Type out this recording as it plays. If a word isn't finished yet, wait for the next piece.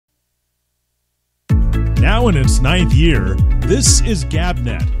Now in its 9th year, this is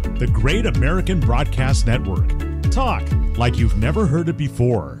GabNet, the Great American Broadcast Network. Talk like you've never heard it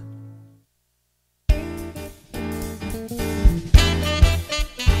before.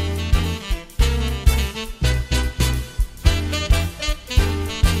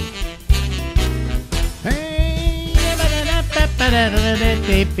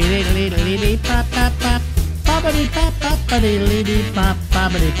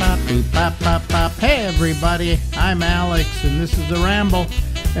 Hey everybody, I'm Alex and this is the Ramble,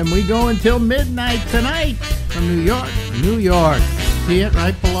 and we go until midnight tonight from New York, New York. See it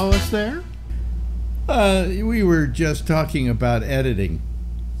right below us there? We were just talking about editing,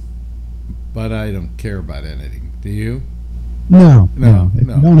 but I don't care about editing. Do you? No. If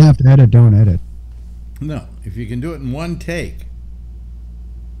you don't have to edit, don't edit. No, if you can do it in one take,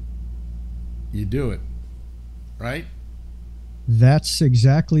 you do it, right? That's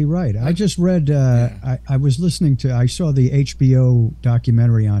exactly right. I just read, I was listening to, I saw the HBO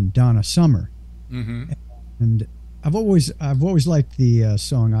documentary on Donna Summer. Mm-hmm. And I've always liked the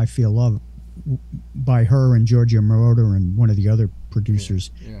song I Feel Love by her and Giorgio Moroder and one of the other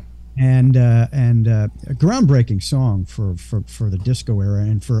producers. Yeah. And a groundbreaking song for the disco era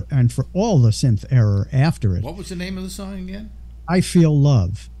and for all the synth era after it. What was the name of the song again? I Feel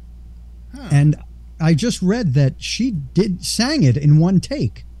Love. Huh. And I just read that she sang it in one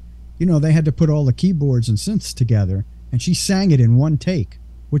take. You know, they had to put all the keyboards and synths together, and she sang it in one take,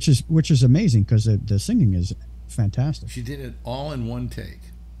 which is amazing because the singing is fantastic. She did it all in one take.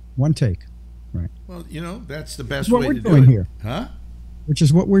 One take, right? Well, you know, that's the best What way we're to do doing it. here, Huh? which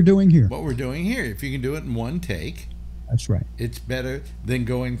is what we're doing here. What we're doing here. If you can do it in one take, That's right. it's better than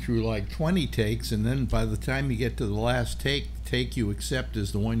going through like 20 takes, and then by the time you get to the last take you accept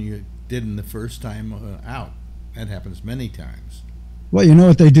is the one you did in the first time out. That happens many times. Well, you know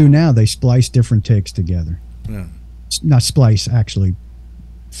what they do now? They splice different takes together. Yeah. Not splice, actually,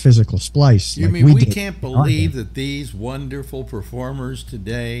 physical splice. You like mean we did. can't believe that these wonderful performers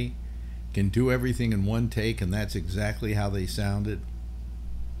today can do everything in one take, and that's exactly how they sounded?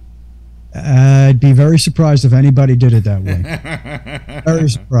 I'd be very surprised if anybody did it that way. Very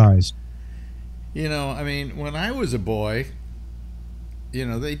surprised. You know, I mean, when I was a boy, you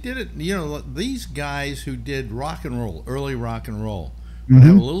know, they did it, you know, these guys who did rock and roll, early rock and roll, would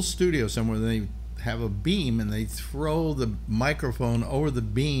have a little studio somewhere, they have a beam, and they throw the microphone over the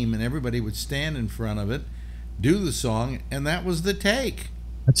beam, and everybody would stand in front of it, do the song, and that was the take.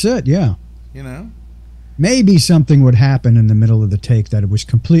 That's it, yeah. You know? Maybe something would happen in the middle of the take that it was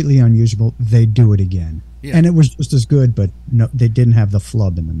completely unusable. They'd do it again. Yeah. And it was just as good, but no, they didn't have the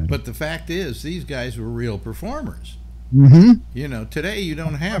flub in the middle. But the fact is, these guys were real performers. Mm-hmm. You know, today you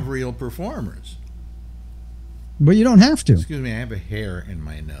don't have real performers. But you don't have to. Excuse me, I have a hair in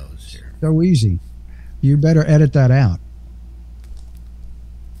my nose here. So easy. You better edit that out.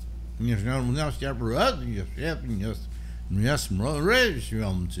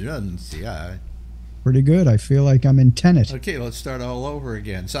 Pretty good. I feel like I'm in Tenet. Okay, let's start all over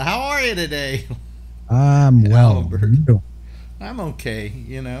again. So how are you today? I'm well. Albert. I'm okay,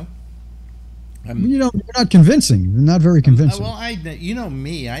 you know. You're not convincing. You're not very convincing. Well, you know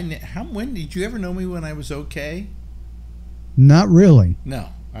me. When did you ever know me when I was okay? Not really. No,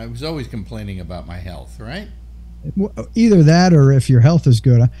 I was always complaining about my health, right? Either that, or if your health is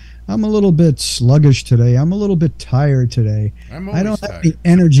good. I'm a little bit sluggish today. I'm a little bit tired today. I don't have the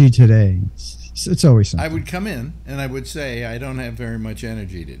energy today. It's always something. I would come in and I would say, I don't have very much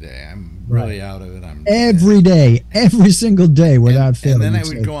energy today. I'm really out of it. Every day, every single day, without fail. And then I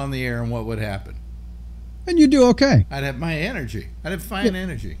would go on the air, and what would happen? And you do okay. I'd have my energy. I'd have fine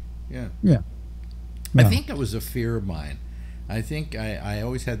energy. Yeah. Yeah. I think it was a fear of mine. I think I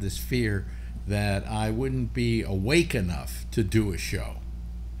always had this fear that I wouldn't be awake enough to do a show.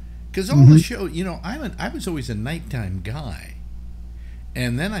 Because all the show, you know, I was always a nighttime guy.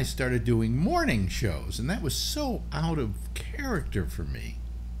 And then I started doing morning shows, and that was so out of character for me.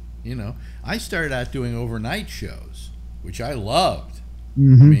 You know, I started out doing overnight shows, which I loved. I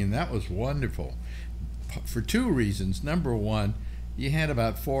mean, that was wonderful. For two reasons. Number one, you had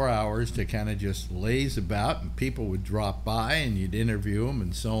about 4 hours to kind of just laze about, and people would drop by, and you'd interview them,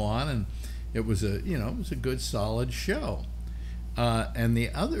 and so on. And it was a good, solid show. And the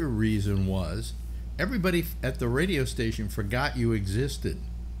other reason was everybody at the radio station forgot you existed.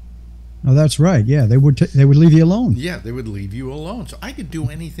 Oh, that's right. Yeah, they would leave you alone. Yeah, they would leave you alone. So I could do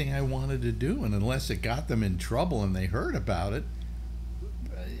anything I wanted to do, and unless it got them in trouble and they heard about it,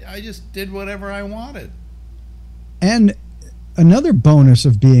 I just did whatever I wanted. And another bonus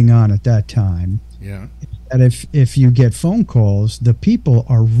of being on at that time, yeah, is that if you get phone calls, the people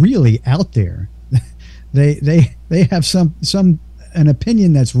are really out there. they have some an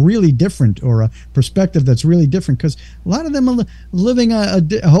opinion that's really different, or a perspective that's really different, because a lot of them are living a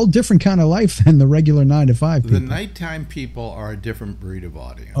whole different kind of life than the regular 9 to 5 people. The nighttime people are a different breed of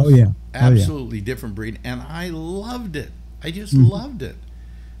audience. Oh yeah, absolutely different breed, and I loved it. I just loved it.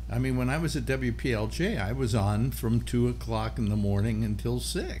 I mean, when I was at WPLJ, I was on from 2 o'clock in the morning until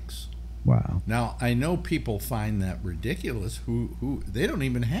 6. Wow. Now, I know people find that ridiculous. Who they don't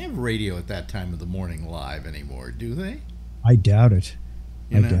even have radio at that time of the morning live anymore, do they? I doubt it.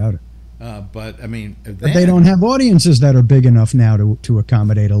 I doubt it. But I mean, but they don't have audiences that are big enough now to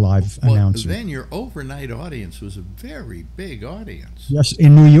accommodate a live announcer. Then your overnight audience was a very big audience. Yes,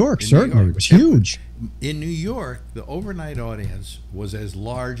 in New York, certainly. It was huge. In New York, the overnight audience was as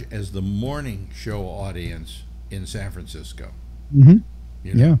large as the morning show audience in San Francisco. Mm-hmm.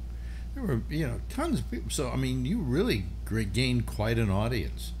 Yeah. There were, tons of people. So, I mean, you really gained quite an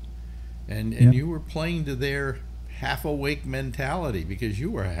audience. And you were playing to their half-awake mentality, because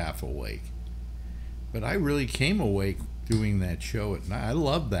you were half awake. But I really came awake doing that show at night. I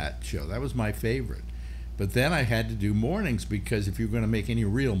loved that show. That was my favorite. But then I had to do mornings, because if you're going to make any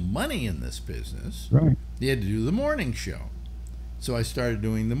real money in this business, right, you had to do the morning show. So I started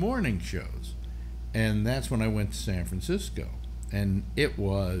doing the morning shows. And that's when I went to San Francisco. And it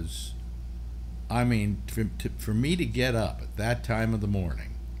was, I mean, for me to get up at that time of the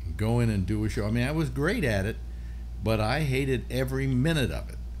morning and go in and do a show, I mean, I was great at it, but I hated every minute of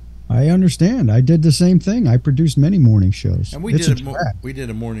it. I understand. I did the same thing. I produced many morning shows. And we did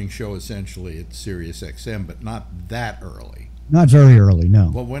a morning show essentially at Sirius XM, but not that early. Not very early,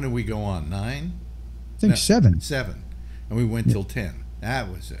 no. Well, when did we go on? 9? I think 7. 7. And we went till 10. That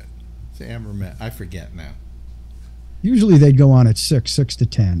was it. I forget now. Usually they'd go on at 6 to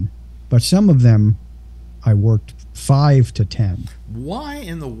 10. But some of them I worked 5 to 10. Why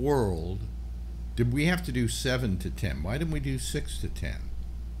in the world did we have to do 7 to 10? Why didn't we do 6 to 10?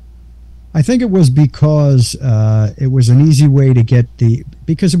 I think it was because it was an easy way to get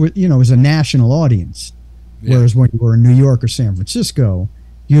because it was, it was a national audience. Yeah. Whereas when you were in New York or San Francisco,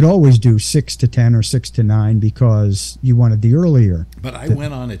 you'd always do 6 to 10 or 6 to 9 because you wanted the earlier. But I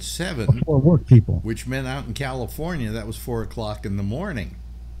went on at 7 before work people, which meant out in California that was 4 o'clock in the morning,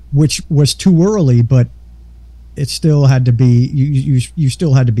 which was too early, but it still had to be you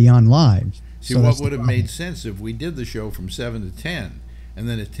still had to be on live. See, what would have made sense if we did the show from 7 to 10, and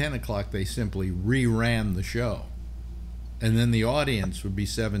then at 10 o'clock they simply reran the show, and then the audience would be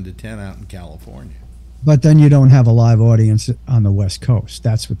 7 to 10 out in California. But then you don't have a live audience on the West Coast.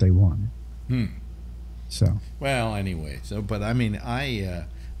 That's what they wanted. So. Well, anyway. But I mean, I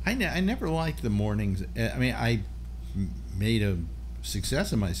never liked the mornings. I mean, I made a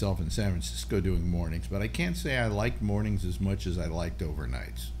success of myself in San Francisco doing mornings, but I can't say I liked mornings as much as I liked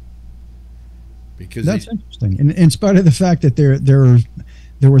overnights. Because that's interesting. In spite of the fact that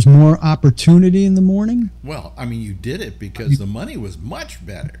there was more opportunity in the morning. Well, I mean, you did it because the money was much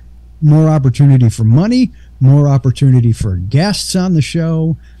better. More opportunity for money, more opportunity for guests on the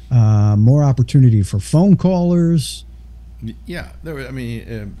show, more opportunity for phone callers. Yeah,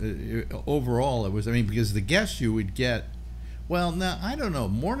 overall it was. I mean, because the guests you would get. Well, now I don't know.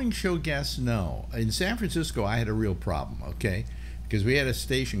 Morning show guests, no. In San Francisco, I had a real problem. Okay. Because we had a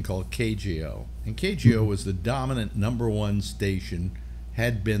station called KGO, and KGO was the dominant #1 station,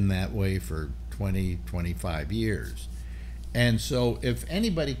 had been that way for 25 years. And so if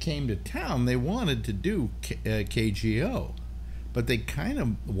anybody came to town, they wanted to do KGO, but they kind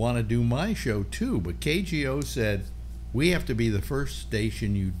of want to do my show too. But KGO said, we have to be the first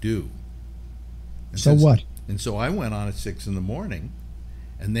station you do. And so I went on at 6 in the morning,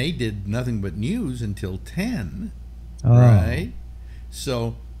 and they did nothing but news until 10, right?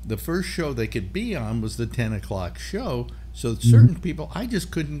 So the first show they could be on was the 10 o'clock show. So certain people I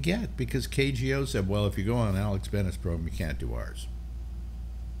just couldn't get because KGO said, well, if you go on Alex Bennett's program, you can't do ours.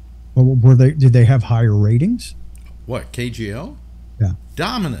 Well, did they have higher ratings? What, KGO? Yeah.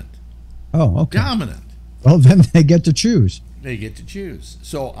 Dominant. Oh, okay. Dominant. Well, then they get to choose. They get to choose.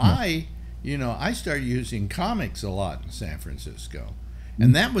 So I started using comics a lot in San Francisco.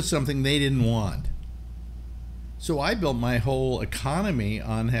 And that was something they didn't want. So I built my whole economy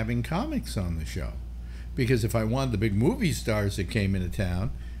on having comics on the show. Because if I wanted the big movie stars that came into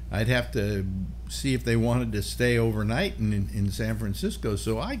town, I'd have to see if they wanted to stay overnight in San Francisco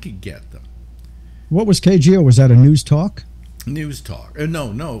so I could get them. What was KGO? Was that a news talk? News talk.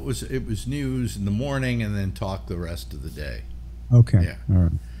 No, it was news in the morning and then talk the rest of the day. Okay. Yeah. All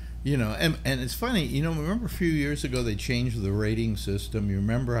right. And it's funny, remember a few years ago they changed the rating system. You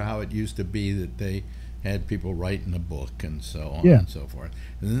remember how it used to be that they had people writing a book and so on and so forth.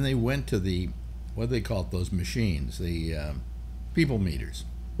 And then they went to the what do they call it? Those machines, the people meters.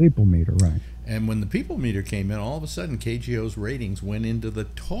 People meter, right? And when the people meter came in, all of a sudden KGO's ratings went into the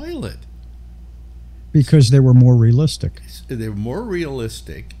toilet Because they were more realistic. They were more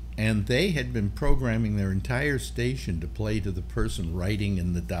realistic, and they had been programming their entire station to play to the person writing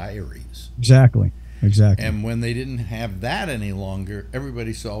in the diaries. Exactly. Exactly. And when they didn't have that any longer,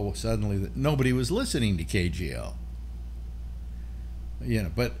 everybody saw suddenly that nobody was listening to KGO. You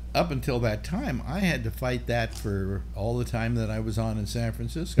know, but up until that time, I had to fight that for all the time that I was on in San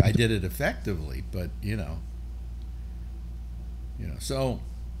Francisco. I did it effectively, but so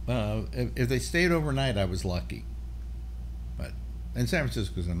if they stayed overnight, I was lucky. But and San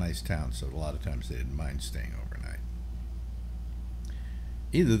Francisco is a nice town, so a lot of times they didn't mind staying overnight.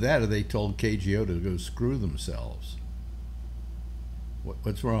 Either that, or they told KGO to go screw themselves.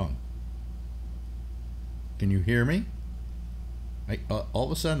 What's wrong? Can you hear me? All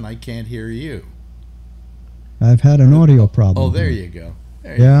of a sudden, I can't hear you. I've had an audio problem. Oh, there you go.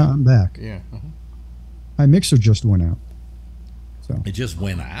 I'm back. Yeah. My mixer just went out. So it just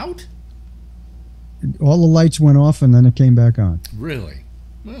went out? All the lights went off and then it came back on. Really?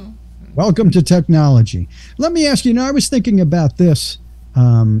 Well. Welcome to technology. Let me ask you, I was thinking about this.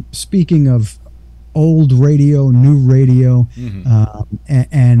 Speaking of old radio, new radio,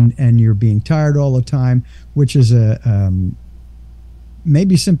 and you're being tired all the time, which is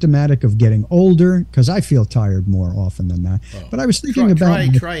maybe symptomatic of getting older, because I feel tired more often than that. Oh. But I was thinking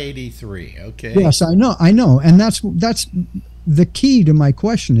try 83, okay? Yes, I know, and that's the key to my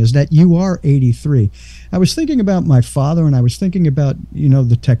question, is that you are 83. I was thinking about my father, and I was thinking about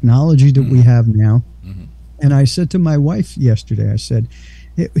the technology that we have now, and I said to my wife yesterday, I said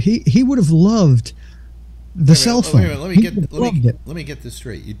he would have loved the cell phone. Wait, let me get this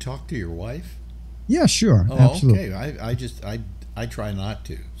straight. You talk to your wife? Yeah, sure, absolutely. Okay. I try not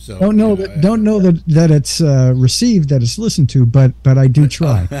to. So don't know that it's received, that it's listened to, but I do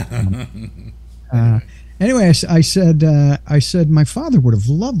try. Anyway, I said my father would have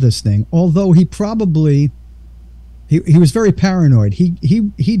loved this thing, although he probably he was very paranoid.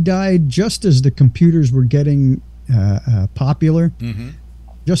 He died just as the computers were getting popular,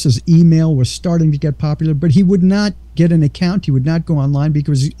 just as email was starting to get popular. But he would not get an account. He would not go online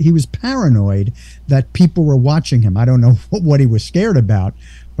because he was paranoid that people were watching him. I don't know what he was scared about,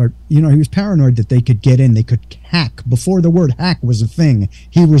 but he was paranoid that they could get in, they could hack. Before the word hack was a thing,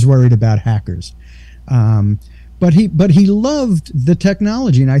 he was worried about hackers. But he loved the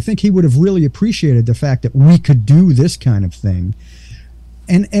technology, and I think he would have really appreciated the fact that we could do this kind of thing.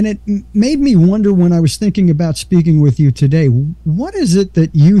 And it made me wonder, when I was thinking about speaking with you today, what is it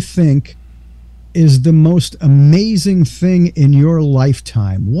that you think is the most amazing thing in your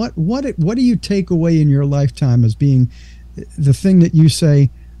lifetime? What do you take away in your lifetime as being the thing that you say,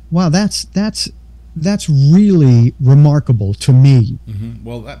 wow, that's really remarkable to me?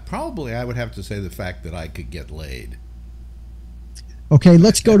 Well, probably I would have to say the fact that I could get laid. Okay,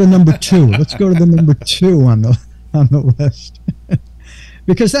 let's go to number 2. Let's go to the number 2 on the list.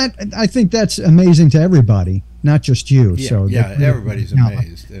 Because I think that's amazing to everybody, not just you. Yeah, everybody's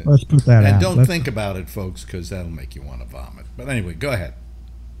amazed. Let's put that out. And don't think about it, folks, because that'll make you want to vomit. But anyway, go ahead.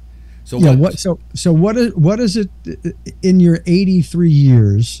 So what is it in your 83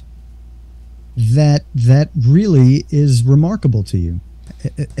 years that really is remarkable to you,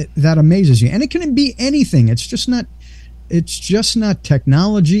 that amazes you? And it can be anything. It's just not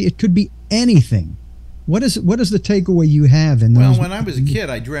technology. It could be anything. What is the takeaway you have in those? Well, when I was a kid,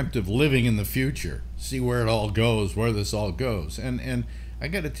 I dreamt of living in the future, see where it all goes, where this all goes. And I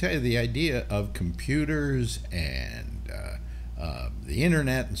got to tell you, the idea of computers and the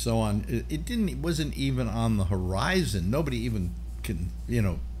internet and so on, it wasn't even on the horizon. Nobody even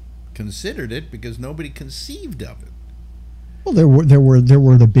considered it, because nobody conceived of it. Well, there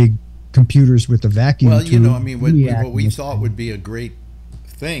were the big computers with the vacuum tube. Well, what we thought would be a great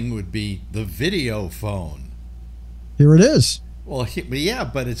thing would be the video phone. Here it is. Well, yeah,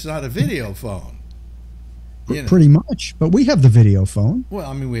 but it's not a video phone. Pretty much, but we have the video phone.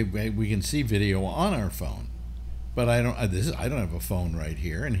 Well, we can see video on our phone, but I don't have a phone right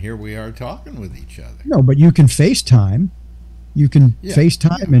here, and here we are talking with each other. No, but you can FaceTime. You can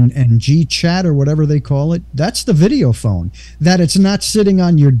FaceTime and G-Chat or whatever they call it. That's the video phone. That it's not sitting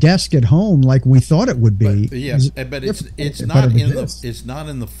on your desk at home like we thought it would be. But it's not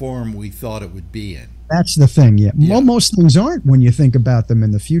in the form we thought it would be in. That's the thing. Yeah. Well, most things aren't when you think about them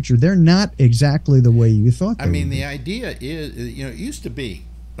in the future. They're not exactly the way you thought they would be. The idea is, it used to be,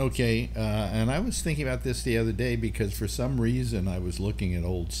 okay, and I was thinking about this the other day, because for some reason I was looking at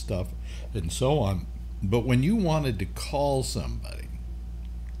old stuff and so on. But when you wanted to call somebody,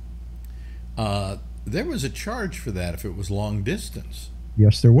 there was a charge for that if it was long distance.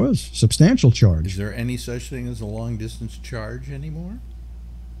 Yes, there was substantial charge. Is there any such thing as a long distance charge anymore?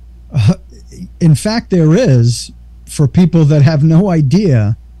 In fact, there is, for people that have no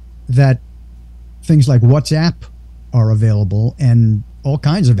idea that things like WhatsApp are available and all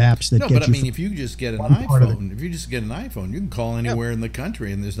kinds of apps that no, get but I mean, if you just get an iPhone, you can call anywhere in the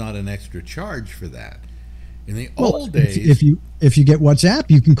country, and there's not an extra charge for that. In the old days, if you get WhatsApp,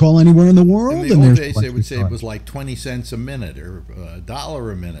 you can call anywhere in the world. In the old days, they would say it was like 20 cents a minute or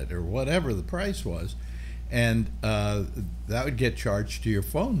 $1 a minute or whatever the price was, and that would get charged to your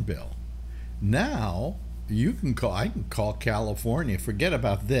phone bill. Now you can call. I can call California. Forget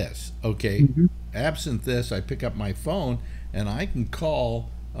about this. Okay, absent this, I pick up my phone and I can call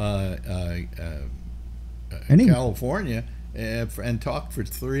California and talk for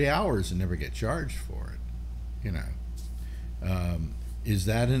 3 hours and never get charged for it. You know, is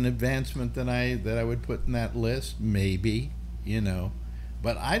that an advancement that I would put in that list? Maybe, you know,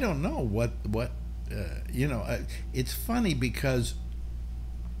 but I don't know what you know. It's funny because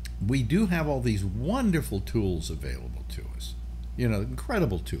we do have all these wonderful tools available to us, you know,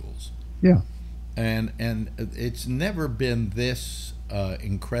 incredible tools. Yeah, and it's never been this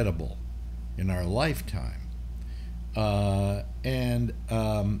incredible in our lifetime, and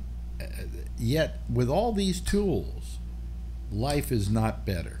yet with all these tools, life is not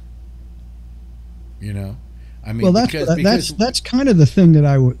better. You know, I mean, well, that's kind of the thing that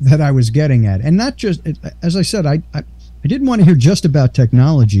I was getting at, and not just, as I said, I didn't want to hear just about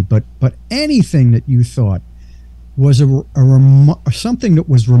technology, but anything that you thought was something that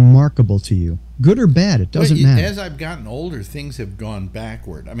was remarkable to you, good or bad, it doesn't matter. As I've gotten older, things have gone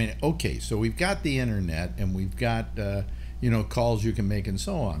backward. I mean, okay, so we've got the internet and we've got you know, calls you can make and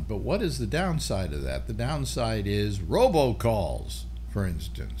so on. But what is the downside of that? The downside is robocalls, for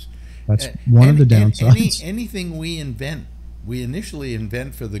instance. That's one of the downsides. Anything we invent, we initially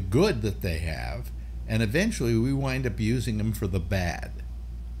invent for the good that they have, and eventually we wind up using them for the bad.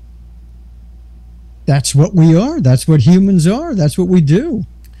 That's what we are. That's what humans are. That's what we do.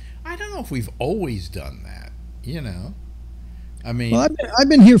 I don't know if we've always done that, you know. I mean, well, I've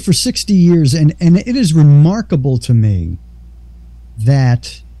been here for 60 years, and it is remarkable to me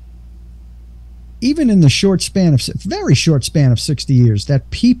that even in the very short span of 60 years,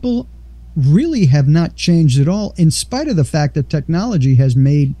 that people really have not changed at all, in spite of the fact that technology has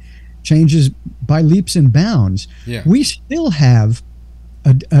made changes by leaps and bounds. Yeah. We still have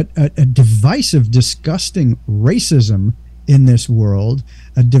a divisive, disgusting racism in this world,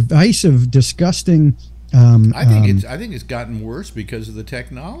 a divisive, disgusting. I think it's gotten worse because of the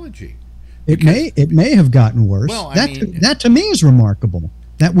technology. It may have gotten worse. Well, that to me is remarkable,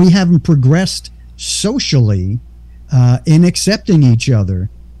 that we haven't progressed socially in accepting each other.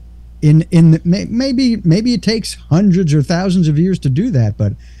 Maybe it takes hundreds or thousands of years to do that,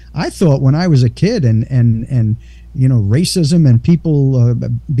 but I thought when I was a kid and you know, racism and people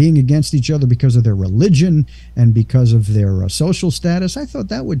being against each other because of their religion and because of their social status, I thought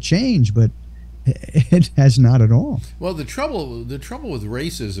that would change, but it has not at all. Well, the trouble with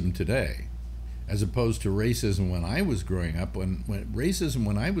racism today, as opposed to racism when I was growing up, when racism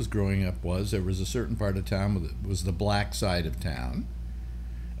when I was growing up was, there was a certain part of town that was the black side of town,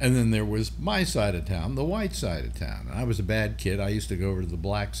 and then there was my side of town, the white side of town. And I was a bad kid. I used to go over to the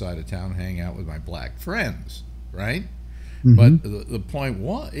black side of town, hang out with my black friends, right? Mm-hmm. But the point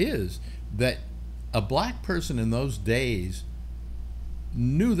is that a black person in those days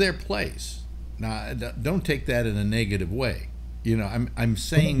knew their place. Now, don't take that in a negative way. You know, I'm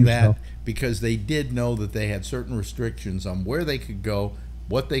saying that because they did know that they had certain restrictions on where they could go,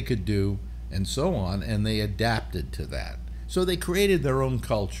 what they could do, and so on, and they adapted to that. So they created their own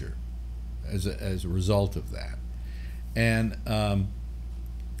culture as a result of that. And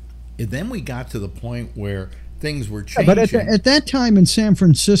then we got to the point where things were changing. But at that time in San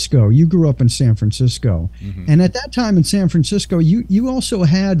Francisco, you grew up in San Francisco, mm-hmm. and at that time in San Francisco, you also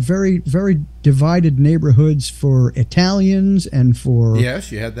had very, very divided neighborhoods for Italians and for...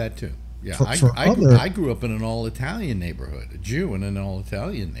 Yes, you had that too. Yeah, I grew up in an all-Italian neighborhood, a Jew in an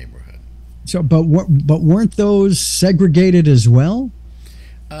all-Italian neighborhood. So, but weren't those segregated as well?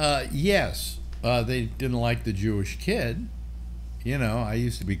 Yes, they didn't like the Jewish kid. You know, I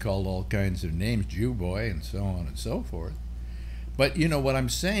used to be called all kinds of names, Jew boy, and so on and so forth. But, you know, what I'm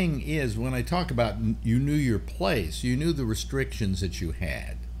saying is, when I talk about you knew your place, you knew the restrictions that you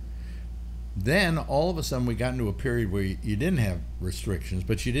had. Then, all of a sudden, we got into a period where you didn't have restrictions,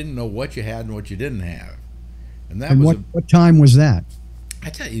 but you didn't know what you had and what you didn't have. And what time was that?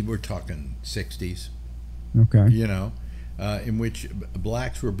 I tell you, we're talking 60s. Okay. You know, in which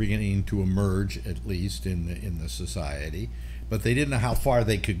blacks were beginning to emerge, at least in the society, but they didn't know how far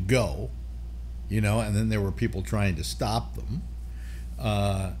they could go, and then there were people trying to stop them.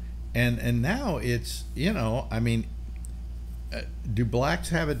 And now it's, I mean, do blacks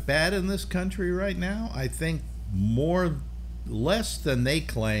have it bad in this country right now? I think less than they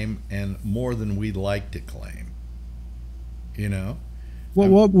claim and more than we'd like to claim.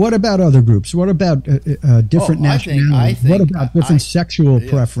 Well, what about other groups? What about different nationalities? What about different sexual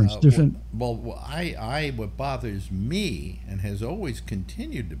preference? What bothers me and has always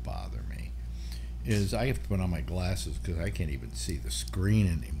continued to bother me is I have to put on my glasses because I can't even see the screen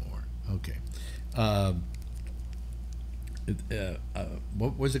anymore. Okay.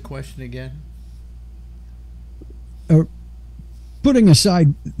 What was the question again? Putting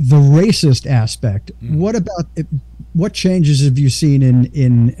aside the racist aspect, what about what changes have you seen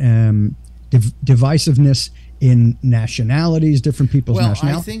in divisiveness in nationalities, different people's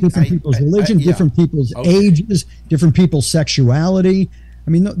nationalities, different people's religion, different people's ages, different people's sexuality? I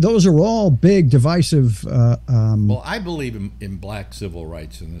mean, those are all big divisive. Well, I believe in black civil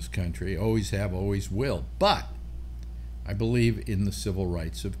rights in this country. Always have, always will. But I believe in the civil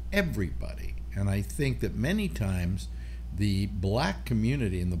rights of everybody. And I think that many times the black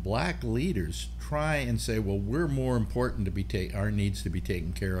community and the black leaders try and say, well, we're more important our needs to be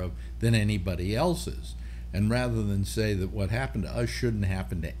taken care of than anybody else's. And rather than say that what happened to us shouldn't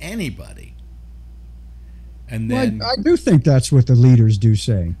happen to anybody. And then, well, I do think that's what the leaders do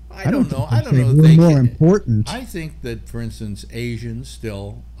say. I don't know. We're more important. I think that, for instance, Asians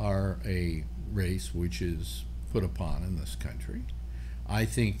still are a race which is put upon in this country. I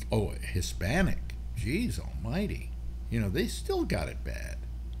think, Hispanic, geez almighty. They still got it bad.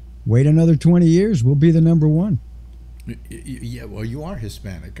 Wait another 20 years, we'll be the number one. Yeah, well, you are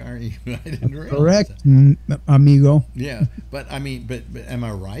Hispanic, aren't you? I didn't realize correct, that. Amigo. Yeah, but I mean, but am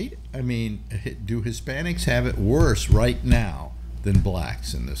I right? I mean, do Hispanics have it worse right now than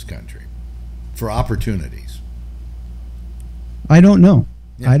blacks in this country for opportunities? I don't know.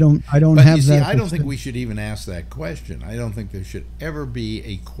 Yeah. I don't have that. I don't think we should even ask that question. I don't think there should ever be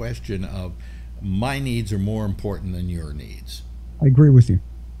a question of my needs are more important than your needs. I agree with you.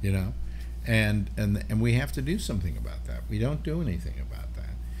 And we have to do something about that. We don't do anything about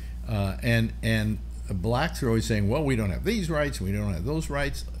that. And blacks are always saying, well, we don't have these rights, we don't have those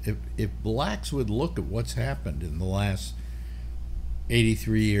rights. If blacks would look at what's happened in the last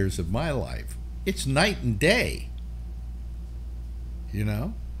 83 years of my life, it's night and day.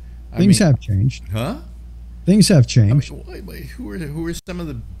 Things have changed. Huh? Things have changed. Who are some of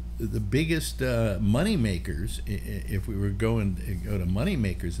the biggest money makers? If we were go to money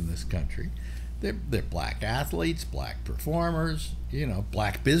makers in this country, they're black athletes, black performers,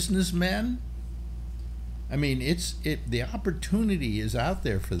 black businessmen. I mean, the opportunity is out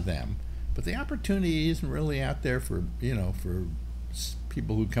there for them, but the opportunity isn't really out there for for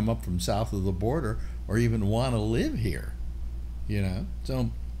people who come up from south of the border or even want to live here. So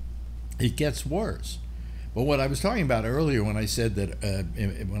it gets worse. But what I was talking about earlier when I said that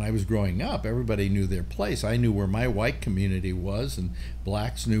when I was growing up, everybody knew their place. I knew where my white community was, and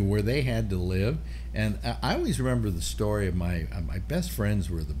blacks knew where they had to live. And I always remember the story of my best friends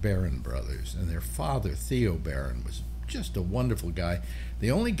were the Barron brothers, and their father, Theo Barron, was just a wonderful guy.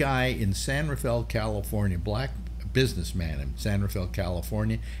 The only guy in San Rafael, California, black businessman in San Rafael,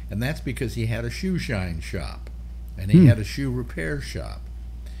 California, and that's because he had a shoe shine shop, and he had a shoe repair shop.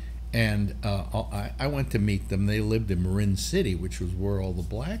 And I went to meet them. They lived in Marin City, which was where all the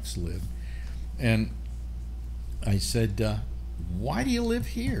blacks lived. And I said, why do you live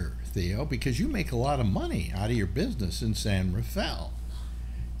here, Theo? Because you make a lot of money out of your business in San Rafael.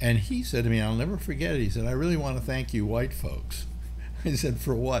 And he said to me, I'll never forget it, he said, I really want to thank you white folks. I said,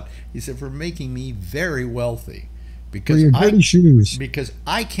 for what? He said, for making me very wealthy. Because for your dirty shoes. Because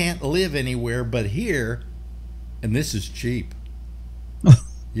I can't live anywhere but here, and this is cheap.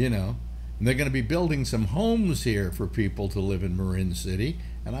 And they're going to be building some homes here for people to live in Marin City,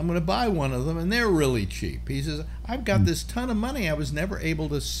 and I'm going to buy one of them, and they're really cheap. He says, I've got this ton of money I was never able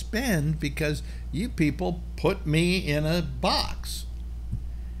to spend because you people put me in a box.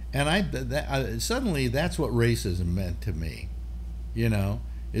 And suddenly that's what racism meant to me,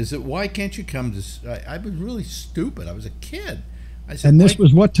 is that why can't you come to, I was really stupid. I was a kid. I said, and this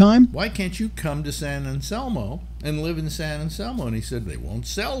was what time? Why can't you come to San Anselmo and live in San Anselmo? And he said, they won't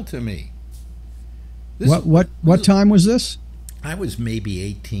sell to me. What time was this? I was maybe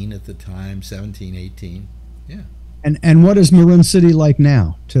 18 at the time, 17, 18. Yeah. And what is Marin City like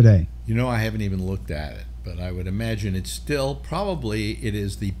now, today? I haven't even looked at it, but I would imagine it's still, probably it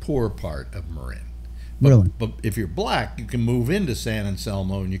is the poor part of Marin. Really? But if you're black, you can move into San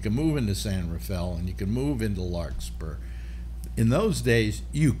Anselmo, and you can move into San Rafael, and you can move into Larkspur. In those days,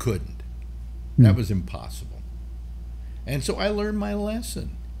 you couldn't. That was impossible. And so I learned my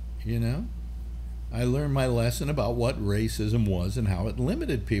lesson, you know? I learned my lesson about what racism was and how it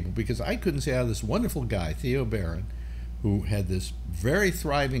limited people, because I couldn't say how this wonderful guy, Theo Barron, who had this very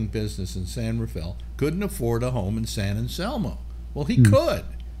thriving business in San Rafael, couldn't afford a home in San Anselmo. Well, he could.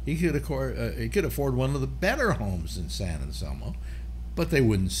 He could afford one of the better homes in San Anselmo, but they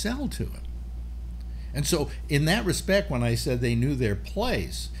wouldn't sell to him. And so in that respect, when I said they knew their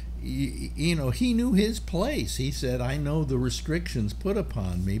place, you know, he knew his place. He said, I know the restrictions put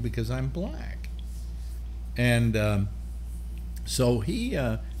upon me because I'm black. And so he,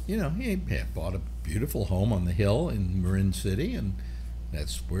 you know, he had bought a beautiful home on the hill in Marin City, and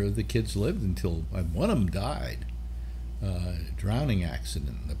that's where the kids lived until one of them died. Drowning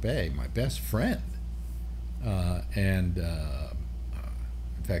accident in the bay, my best friend. In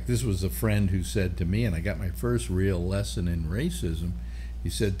fact, this was a friend who said to me, and I got my first real lesson in racism. He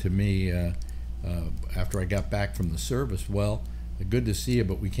said to me after I got back from the service, well, good to see you,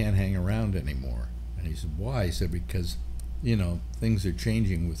 but we can't hang around anymore. And he said, why? He said, because, you know, things are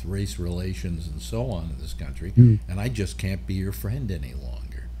changing with race relations and so on in this country, and I just can't be your friend any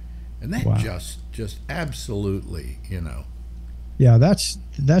longer. And that just absolutely, you know. Yeah, that's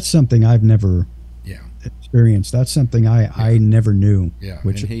something I've never experienced. That's something I never knew. Yeah,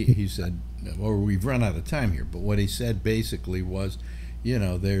 which, and he said, well, we've run out of time here, but what he said basically was, you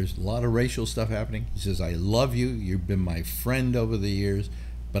know, there's a lot of racial stuff happening. He says, I love you. You've been my friend over the years,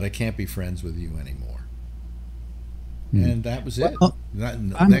 but I can't be friends with you anymore. And that was it. Well,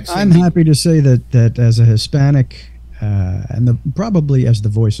 I'm happy to say that as a Hispanic, and probably as the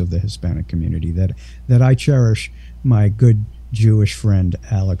voice of the Hispanic community, that I cherish my good Jewish friend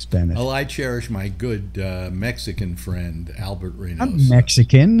Alex Bennett. Well, I cherish my good Mexican friend Albert Reynoso. I'm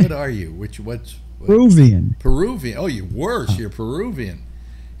Mexican. What are you? What's Peruvian? Peruvian. Oh, you're worse. You're Peruvian.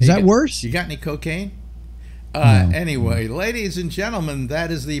 Is that worse? You got any cocaine? No. Anyway, ladies and gentlemen,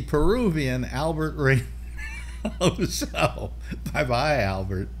 that is the Peruvian Albert Reynoso. Bye-bye,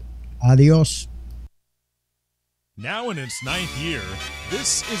 Albert. Adios. Now in its 9th year,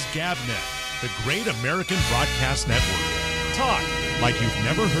 this is GabNet, the Great American Broadcast Network. Talk like you've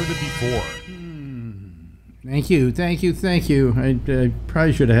never heard it before. Thank you, thank you, thank you. I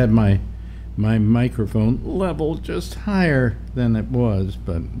probably should have had my microphone level just higher than it was,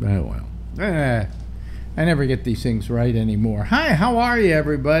 but oh well. I never get these things right anymore. Hi, how are you,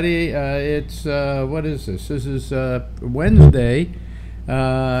 everybody? It's, what is this? This is Wednesday.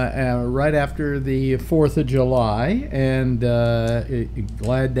 Right after the 4th of July, and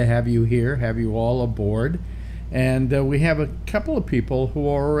glad to have you here, have you all aboard. And we have a couple of people who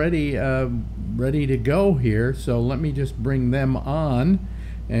are already ready to go here, so let me just bring them on.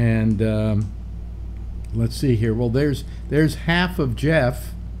 And let's see here. Well, there's half of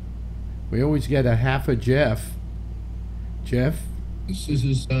Jeff. We always get a half of Jeff. Jeff? This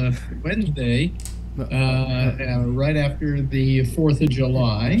is Wednesday. Right after the 4th of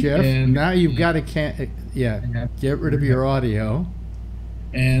July. Jeff, and now you've got to get rid of your audio.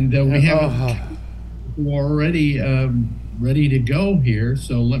 And we have who are already ready to go here,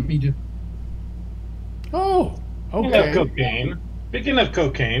 so let me just... Oh, okay. Speaking of cocaine. Speaking of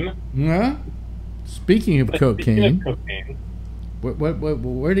cocaine. Huh? Speaking of cocaine. Speaking of cocaine.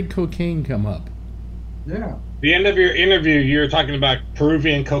 Where did cocaine come up? Yeah. The end of your interview, you were talking about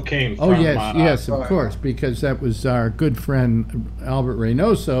Peruvian cocaine. Oh, yes, of course, because that was our good friend Albert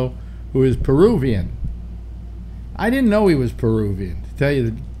Reynoso, who is Peruvian. I didn't know he was Peruvian, to tell you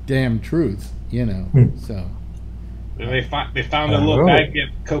the damn truth, you know. So they found a little bag of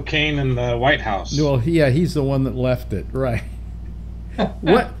cocaine in the White House. Well, yeah, he's the one that left it, right?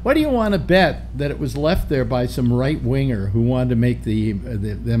 What do you want to bet that it was left there by some right winger who wanted to make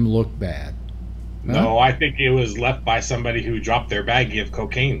them look bad? Huh? No, I think it was left by somebody who dropped their baggie of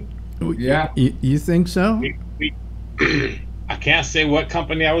cocaine. Yeah, you think so? I can't say what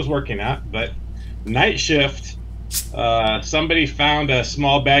company I was working at, but night shift, somebody found a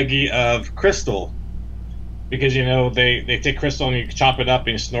small baggie of crystal, because you know they take crystal and you chop it up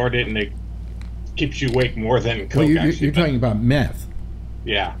and you snort it and it keeps you awake more than coke. Well, you're talking about meth.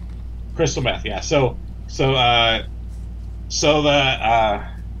 Yeah, crystal meth. Yeah. So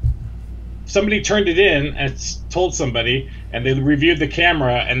somebody turned it in and told somebody, and they reviewed the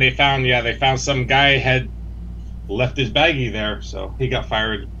camera and they found some guy had left his baggie there, so he got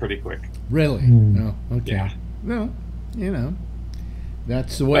fired pretty quick. Really? No. Okay. Yeah. No, you know,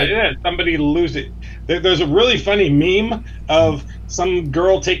 that's the way. But yeah, somebody lose it. There's a really funny meme of some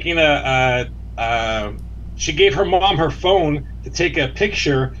girl taking a she gave her mom her phone to take a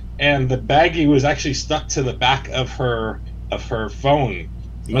picture, and the baggie was actually stuck to the back of her phone.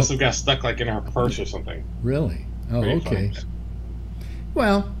 It must have got stuck like in her purse or something. Really? Oh, Very okay. funny.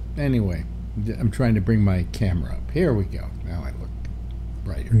 Well, anyway, I'm trying to bring my camera up. Here we go. Now I look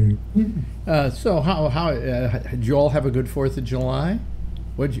brighter. So how did you all have a good 4th of July?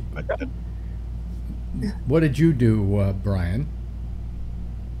 What did you do, Brian?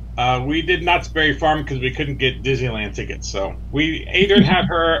 We did Knott's Berry Farm because we couldn't get Disneyland tickets. So Adrian had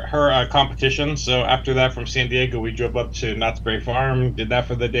her competition. So after that, from San Diego, we drove up to Knott's Berry Farm, did that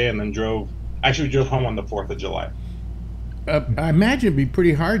for the day, and then drove home on the 4th of July. I imagine it'd be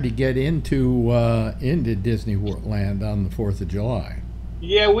pretty hard to get into Disneyland on the 4th of July.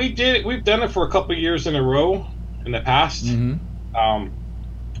 Yeah, we did. We've done it for a couple of years in a row in the past.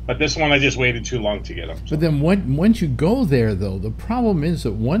 But this one, I just waited too long to get them. So. But then once you go there, though, the problem is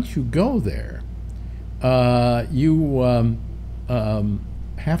that once you go there, you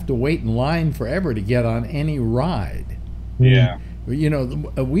have to wait in line forever to get on any ride. Yeah. You know,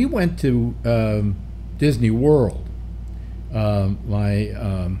 we went to Disney World. My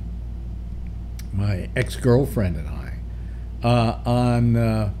ex-girlfriend and I on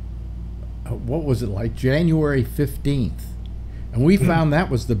what was it, like January 15th. And we found that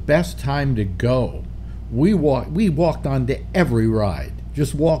was the best time to go. We walked onto every ride.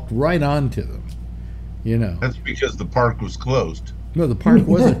 Just walked right onto them. You know. That's because the park was closed. No, the park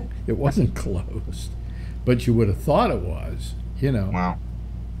wasn't. It wasn't closed, but you would have thought it was. You know. Wow.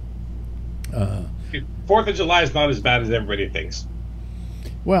 4th of July is not as bad as everybody thinks.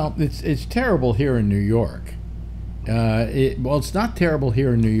 Well, it's terrible here in New York. Well, it's not terrible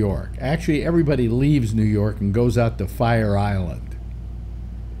here in New York. Actually, everybody leaves New York and goes out to Fire Island,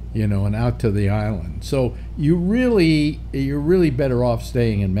 you know, and out to the island. So you're really better off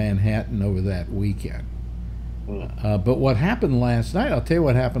staying in Manhattan over that weekend. But what happened last night, I'll tell you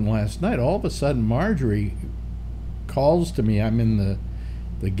what happened last night. All of a sudden, Marjorie calls to me. I'm in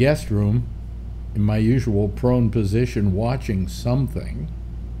the guest room in my usual prone position watching something.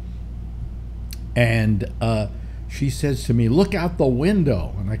 And she says to me, "Look out the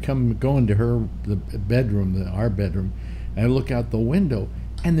window." And I go into the bedroom, our bedroom, and I look out the window,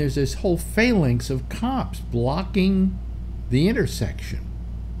 and there's this whole phalanx of cops blocking the intersection.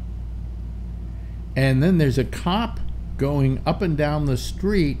 And then there's a cop going up and down the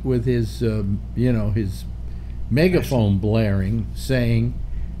street with his, his megaphone blaring, saying,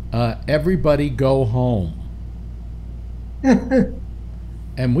 "Everybody go home."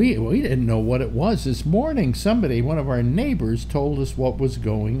 And we didn't know what it was. This morning, one of our neighbors, told us what was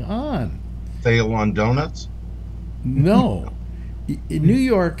going on. Sale on donuts? No. New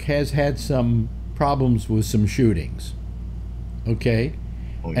York has had some problems with some shootings. Okay?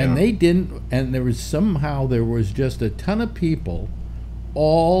 Oh, yeah. And they didn't, and there was just a ton of people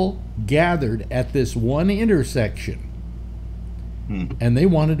all gathered at this one intersection. And they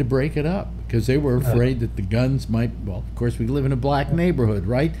wanted to break it up because they were afraid that the guns might, well, of course, we live in a black neighborhood,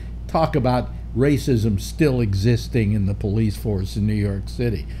 right? Talk about racism still existing in the police force in New York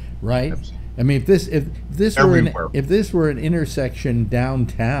City, right? Absolutely. I mean, if this were an intersection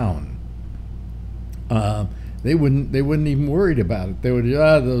downtown, they wouldn't even worried about it. They would,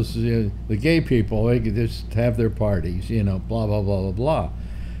 the gay people, they could just have their parties, blah, blah, blah, blah, blah.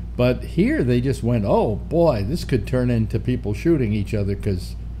 But here they just went, oh boy, this could turn into people shooting each other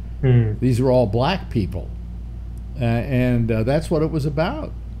because these were all black people. And that's what it was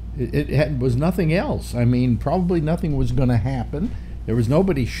about. It was nothing else. I mean, probably nothing was going to happen. There was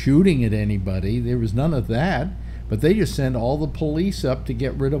nobody shooting at anybody. There was none of that. But they just sent all the police up to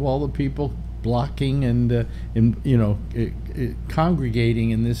get rid of all the people blocking and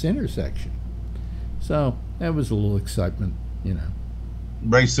congregating in this intersection. So that was a little excitement,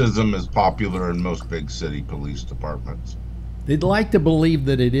 Racism is popular in most big city police departments. They'd like to believe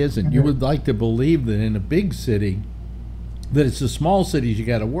that it isn't. You would like to believe that in a big city, that it's the small cities you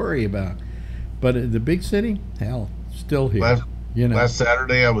got to worry about. But in the big city, hell, still here. Last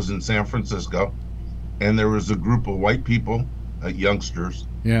Saturday I was in San Francisco, and there was a group of white people, youngsters,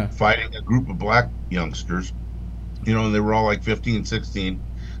 fighting a group of black youngsters, and they were all like 15, 16.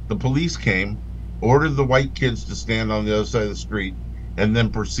 The police came, ordered the white kids to stand on the other side of the street, and then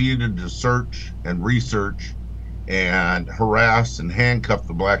proceeded to search and research and harass and handcuff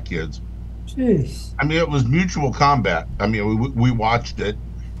the black kids. Jeez. I mean, it was mutual combat. I mean, we watched it.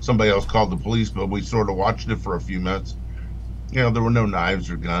 Somebody else called the police, but we sort of watched it for a few minutes. There were no knives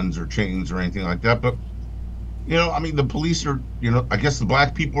or guns or chains or anything like that. But, I mean, the police are, I guess the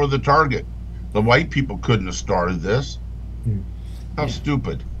black people are the target. The white people couldn't have started this. How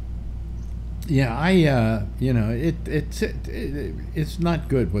stupid. Yeah, you know, it's not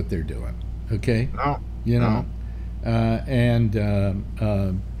good what they're doing. Okay, No, you know,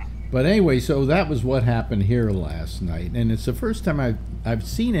 but anyway, so that was what happened here last night, and it's the first time I've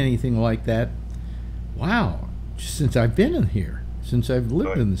seen anything like that. Wow, since I've been in here, since I've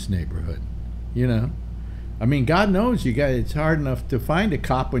lived in this neighborhood, you know. I mean, God knows it's hard enough to find a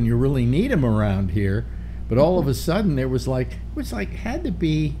cop when you really need him around here, but all of a sudden it was like had to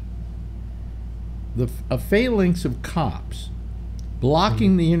be a phalanx of cops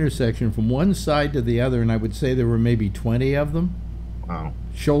blocking the intersection from one side to the other, and I would say there were maybe 20 of them. Wow.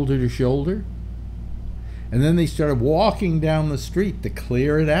 Shoulder to shoulder. And then they started walking down the street to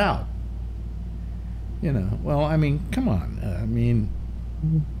clear it out. You know, well, I mean, come on. I mean,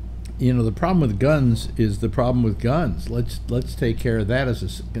 you know, the problem with guns is the problem with guns. Let's take care of that as an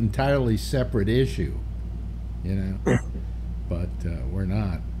entirely separate issue. You know, but we're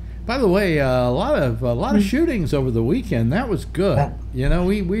not. By the way, a lot of shootings over the weekend. That was good. You know,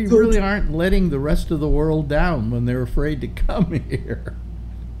 we really aren't letting the rest of the world down when they're afraid to come here.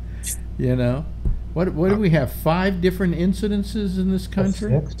 You know, what do we have? 5 different incidences in this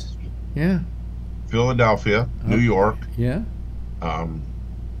country. 6. Yeah. Philadelphia, New York. Yeah.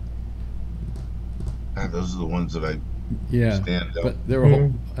 Those are the ones that I stand up. But there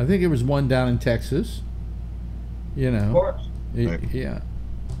were, I think there was one down in Texas. You know. Of course. Yeah.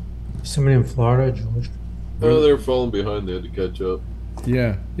 Somebody in Florida, Georgia. Oh, they're falling behind. They had to catch up.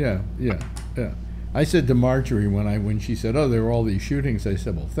 Yeah. I said to Marjorie when she said, "Oh, there were all these shootings," I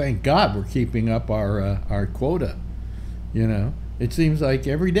said, "Well, thank God we're keeping up our quota." You know, it seems like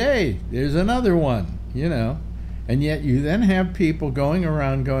every day there's another one. You know, and yet you then have people going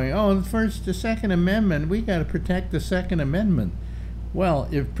around going, "Oh, the Second Amendment. We got to protect the Second Amendment." Well,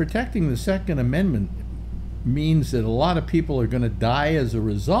 if protecting the Second Amendment means that a lot of people are going to die as a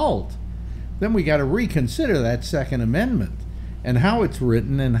result, then we got to reconsider that Second Amendment and how it's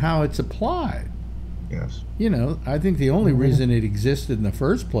written and how it's applied. Yes. You know, I think the only reason it existed in the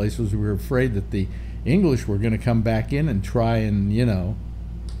first place was we were afraid that the English were going to come back in and try and, you know,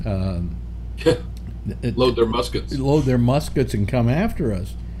 load their muskets. Load their muskets and come after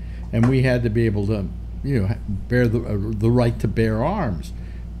us. And we had to be able to, you know, bear the right to bear arms.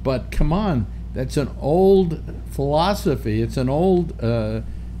 But come on, that's an old philosophy. It's an old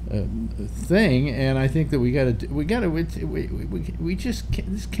thing, and I think that we just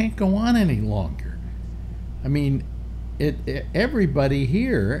this can't go on any longer. I mean, everybody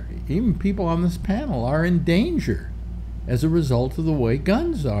here, even people on this panel, are in danger as a result of the way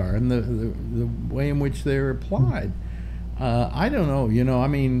guns are and the way in which they're applied. I don't know, you know. I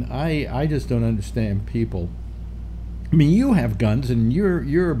mean, I just don't understand people. I mean, you have guns, and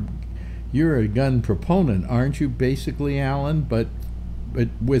you're a gun proponent, aren't you, basically, Alan? But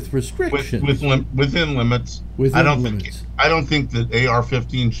with restrictions, within limits. I don't think that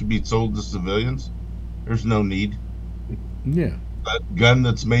AR-15 should be sold to civilians. There's no need. Yeah. A gun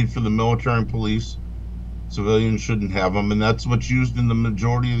that's made for the military and police, civilians shouldn't have them, and that's what's used in the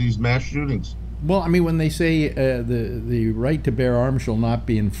majority of these mass shootings. Well, I mean, when they say the right to bear arms shall not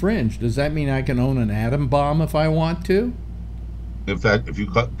be infringed, does that mean I can own an atom bomb if I want to? If you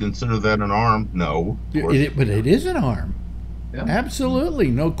consider that an arm, no. But it is an arm. Yeah. Absolutely,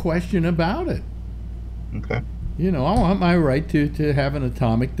 no question about it. Okay. You know, I want my right to have an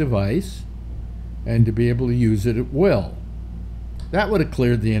atomic device and to be able to use it at will. That would have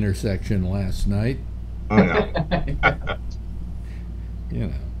cleared the intersection last night. Oh, yeah. You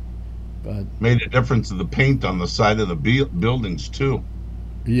know, but made a difference in the paint on the side of the buildings too.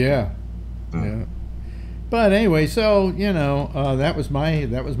 Yeah. Yeah. But anyway, so you know, that was my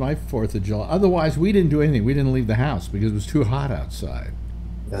 4th of July. Otherwise, we didn't do anything. We didn't leave the house because it was too hot outside.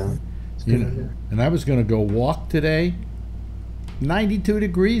 Yeah. You know, and I was going to go walk today. 92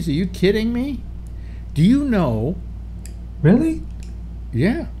 degrees. Are you kidding me? Do you know? Really?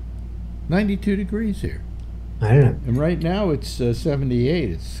 Yeah. 92 degrees here. I don't know. And right now it's 78.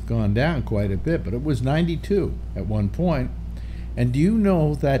 It's gone down quite a bit, but it was 92 at one point. And do you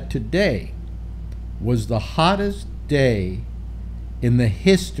know that today was the hottest day in the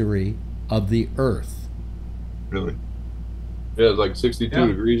history of the Earth? Really? Yeah, it's like 62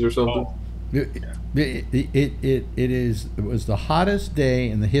 degrees or something. It was the hottest day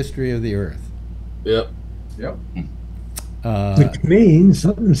in the history of the Earth. Yep. Which means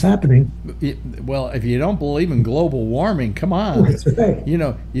something's happening. Well, if you don't believe in global warming, come on. That's right. You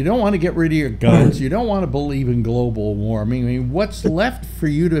know, you don't want to get rid of your guns. You don't want to believe in global warming. I mean, what's left for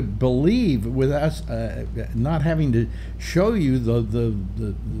you to believe with us not having to show you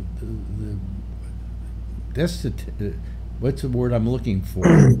what's the word I'm looking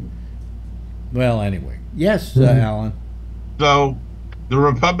for? Well, anyway. Yes, Alan. So, the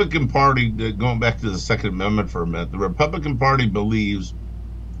Republican Party, going back to the Second Amendment for a minute, the Republican Party believes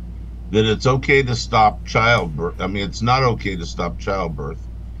that it's okay to stop childbirth. I mean, it's not okay to stop childbirth,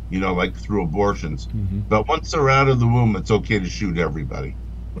 like through abortions. But once they're out of the womb, it's okay to shoot everybody.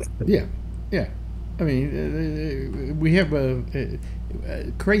 Yeah, yeah. I mean, we have a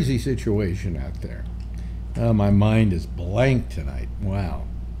crazy situation out there. My mind is blank tonight. Wow.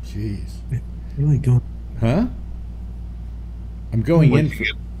 Jeez. Really going. Huh? I'm going in.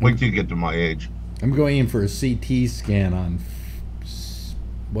 Wait till you get to my age. I'm going in for a CT scan on,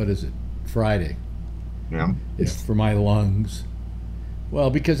 what is it, Friday. Yeah. It's for my lungs. Well,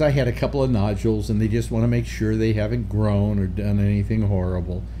 because I had a couple of nodules, and they just want to make sure they haven't grown or done anything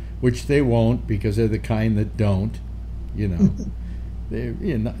horrible, which they won't, because they're the kind that don't.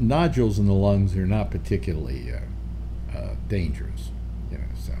 Nodules in the lungs are not particularly dangerous.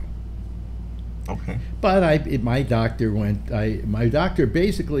 So. Okay. But my doctor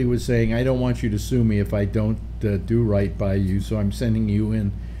basically was saying, I don't want you to sue me if I don't do right by you, so I'm sending you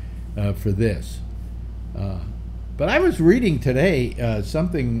in for this. But I was reading today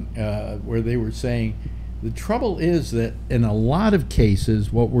something where they were saying the trouble is that in a lot of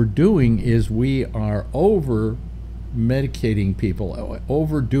cases what we're doing is we are over medicating people,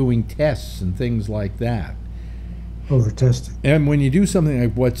 overdoing tests and things like that. Over testing. And when you do something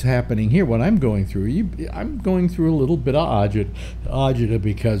like what's happening here, what I'm going through, I'm going through a little bit of agita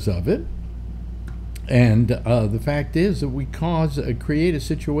because of it. And the fact is that we create a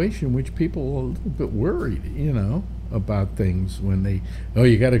situation in which people are a little bit worried, about things when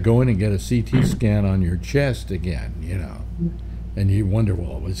you got to go in and get a CT scan on your chest again, and you wonder,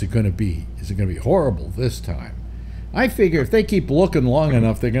 well, is it going to be horrible this time? I figure if they keep looking long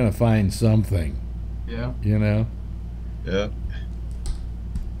enough, they're going to find something. Yeah. Yeah.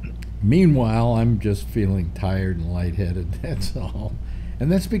 Meanwhile, I'm just feeling tired and lightheaded, that's all.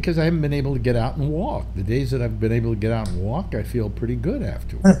 And that's because I haven't been able to get out and walk. The days that I've been able to get out and walk, I feel pretty good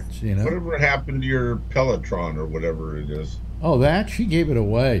afterwards, Whatever happened to your Peloton or whatever it is? Oh, she gave it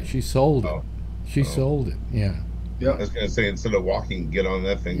away. She sold it. She sold it, yeah. Yeah. I was going to say, instead of walking, get on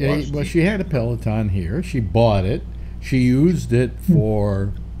that thing. Yeah, well, she had a Peloton here. She bought it. She used it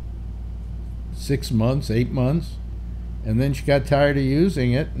for 6 months, 8 months. And then she got tired of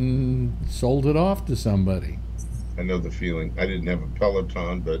using it and sold it off to somebody. I know the feeling. I didn't have a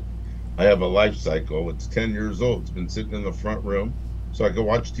Peloton, but I have a Life Cycle. It's 10 years old. It's been sitting in the front room, so I could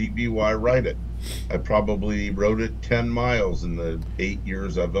watch TV while I ride it. I probably rode it 10 miles in the 8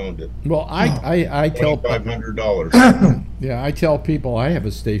 years I've owned it. Well, I tell $500. Yeah, I tell people I have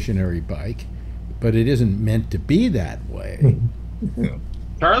a stationary bike, but it isn't meant to be that way. Yeah.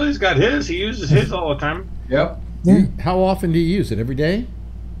 Charlie's got his. He uses his all the time. Yep. How often do you use it? Every day?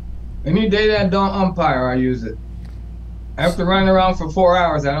 Any day that I don't umpire, I use it. After running around for 4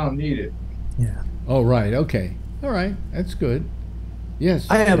 hours, I don't need it. Yeah. Oh, right. Okay. All right. That's good. Yes.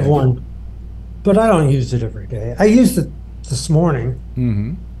 I have one, but I don't use it every day. I used it this morning.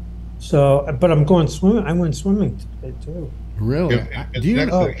 Mm-hmm. So, but I'm going swimming. I went swimming today too. Really? If it's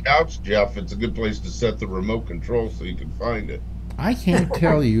next to the couch, Jeff, it's a good place to set the remote control so you can find it. I can't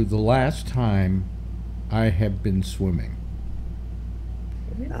tell you the last time I have been swimming.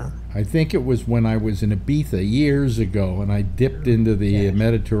 Yeah. I think it was when I was in Ibiza years ago and I dipped into the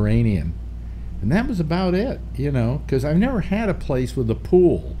Mediterranean. And that was about it, because I've never had a place with a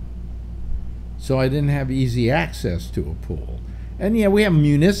pool. So I didn't have easy access to a pool. And yeah, we have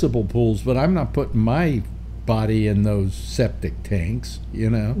municipal pools, but I'm not putting my body in those septic tanks,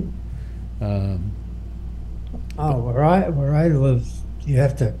 Where I live, you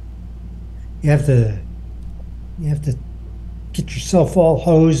have to get yourself all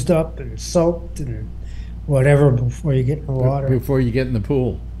hosed up and soaked and whatever before you get in the water. Before you get in the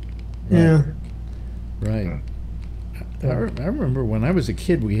pool. Right. Yeah. Right. I remember when I was a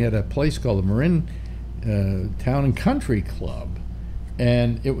kid, we had a place called the Marin Town and Country Club,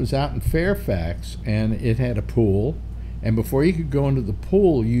 and it was out in Fairfax, and it had a pool. And before you could go into the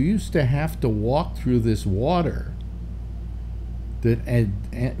pool, you used to have to walk through this water that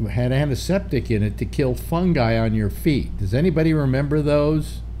had antiseptic in it to kill fungi on your feet. Does anybody remember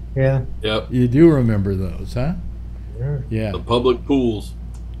those? Yeah. Yep. You do remember those, huh? Yeah. The public pools.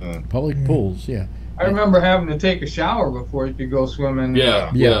 Public pools, yeah. I remember having to take a shower before you could go swimming.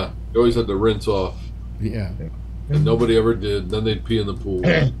 Yeah. You always had to rinse off. Yeah. And nobody ever did. Then they'd pee in the pool.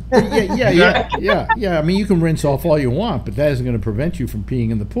 Yeah. I mean, you can rinse off all you want, but that isn't going to prevent you from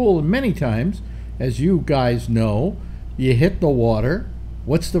peeing in the pool. And many times, as you guys know, you hit the water.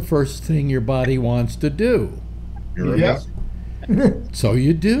 What's the first thing your body wants to do? Yeah. So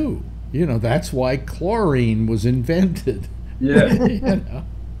you do. You know, that's why chlorine was invented. Yeah. You know?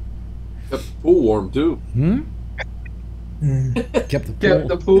 Kept the pool warm too. Hmm? Kept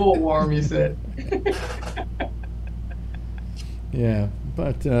the pool warm, you said. Yeah,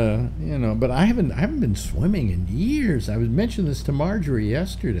 but you know, but I haven't been swimming in years. I was mentioning this to Marjorie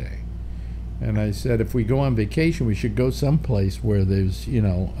yesterday, and I said if we go on vacation, we should go someplace where there's, you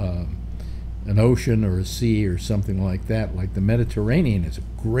know, an ocean or a sea or something like that. Like the Mediterranean is a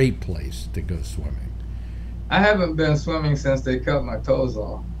great place to go swimming. I haven't been swimming since they cut my toes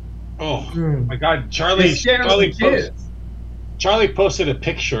off. Oh my God, Charlie posted a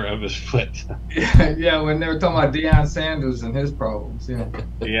picture of his foot. Yeah, when they were talking about Deion Sanders and his problems. Yeah.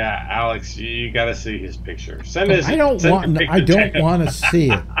 Yeah, Alex, you got to see his picture. Send us. I don't want to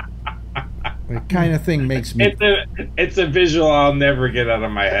see it. That kind of thing makes me. It's a visual I'll never get out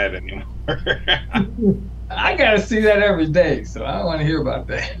of my head anymore. I gotta see that every day, so I don't want to hear about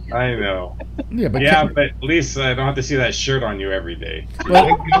that. I know. Yeah, but at least I don't have to see that shirt on you every day.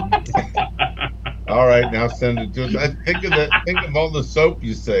 Well, all right, now send it to us. Think of all the soap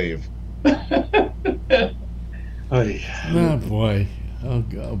you save. Oh boy. Oh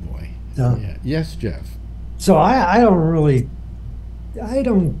boy. Yeah. Yes, Jeff. So I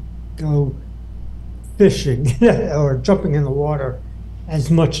don't go fishing or jumping in the water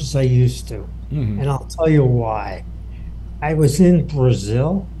as much as I used to. And I'll tell you why. I was in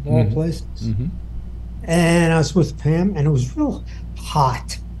Brazil, of all places, and I was with Pam, and it was real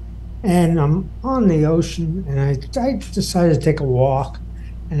hot. And I'm on the ocean, and I decided to take a walk,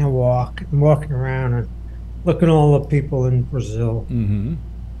 and I'm walking around and looking at all the people in Brazil. And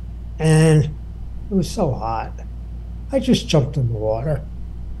it was so hot. I just jumped in the water.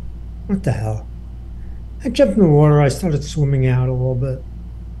 What the hell? I jumped in the water. I started swimming out a little bit.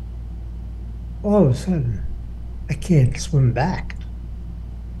 All of a sudden, I can't swim back.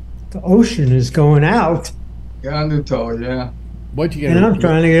 The ocean is going out. Get undertow, yeah. What'd you get? And I'm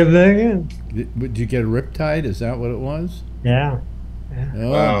trying to get back in. Did you get a riptide? Is that what it was? Yeah.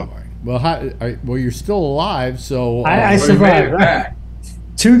 Oh, wow. Well, you're still alive, so I survived. Right?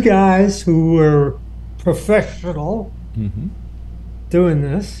 2 guys who were professional doing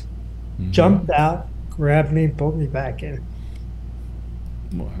this jumped out, grabbed me, pulled me back in.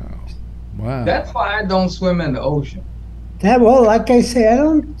 Wow. That's why I don't swim in the ocean. Well, like I say, I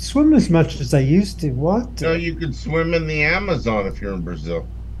don't swim as much as I used to. What? No, you could swim in the Amazon if you're in Brazil.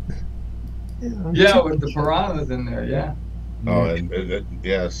 Yeah, with the piranhas in there, yeah. Oh, and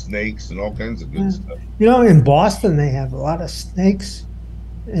yeah, snakes and all kinds of good stuff. You know, in Boston, they have a lot of snakes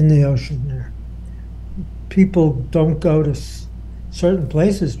in the ocean there. People don't go to certain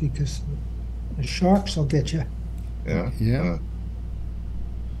places because the sharks will get you. Yeah.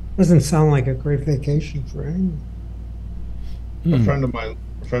 Doesn't sound like a great vacation for anyone. A friend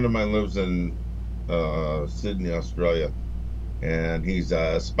of mine lives in Sydney, Australia, and he's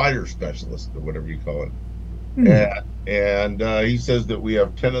a spider specialist or whatever you call it. And he says that we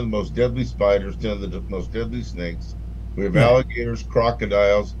have 10 of the most deadly spiders, 10 of the most deadly snakes. We have alligators,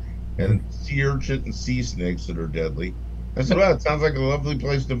 crocodiles, and sea urchin and sea snakes that are deadly. I said, well, it sounds like a lovely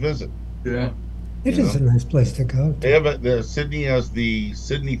place to visit. Yeah. It is a nice place to go. They have Sydney has the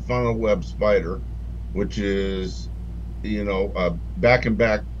Sydney funnel web spider, which is, back and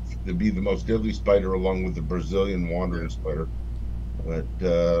back to be the most deadly spider along with the Brazilian wandering spider. But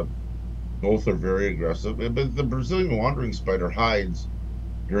both are very aggressive. But the Brazilian wandering spider hides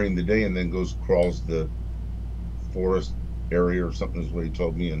during the day and then crawls the forest area or something is what he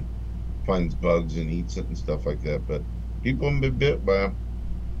told me, and finds bugs and eats it and stuff like that. But people have been bit by them.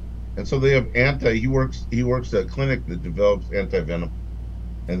 And so they have he works at a clinic that develops anti-venom,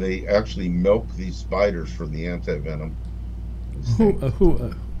 and they actually milk these spiders for the anti-venom.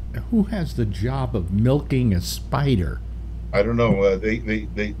 Who has the job of milking a spider? I don't know. They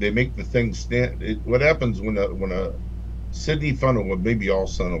make the thing stand. What happens when a Sydney funnel web, maybe all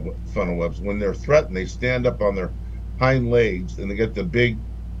funnel webs, when they're threatened, they stand up on their hind legs and they get the big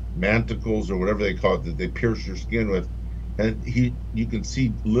manticles or whatever they call it that they pierce your skin with. And you can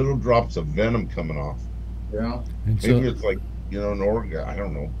see little drops of venom coming off. Yeah. Maybe it's like, an organ. I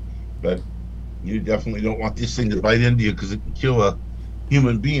don't know. But you definitely don't want this thing to bite into you because it can kill a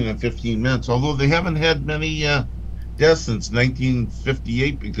human being in 15 minutes. Although they haven't had many deaths since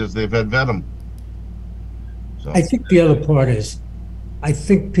 1958 because they've had venom. So. I think the other part is, I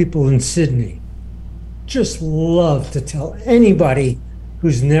think people in Sydney just love to tell anybody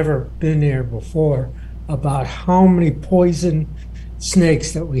who's never been there before about how many poison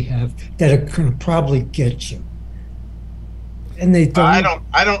snakes that we have that are going to probably get you. And they don't.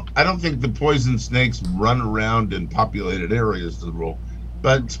 I don't think the poison snakes run around in populated areas. The rule,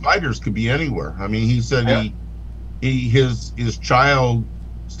 But spiders could be anywhere. I mean, he said his child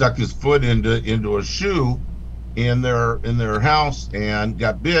stuck his foot into a shoe in their house and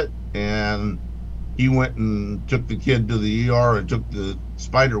got bit, and he went and took the kid to the ER and took the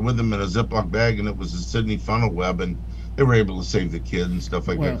spider with him in a Ziploc bag, and it was a Sydney funnel web, and they were able to save the kid and stuff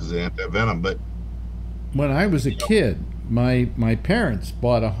like that because of anti-venom. But when I was a kid, my parents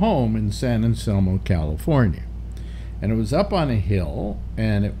bought a home in San Anselmo, California, and it was up on a hill,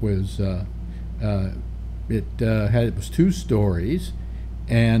 and it was it was 2 stories,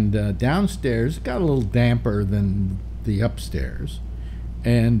 and downstairs it got a little damper than the upstairs.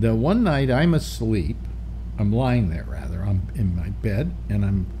 And one night I'm asleep, I'm lying there rather, I'm in my bed, and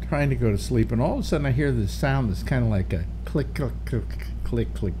I'm trying to go to sleep, and all of a sudden I hear this sound that's kind of like a click, click, click,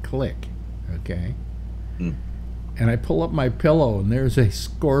 click, click, click, okay? And I pull up my pillow, and there's a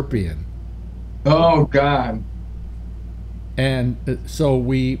scorpion. Oh, God. And so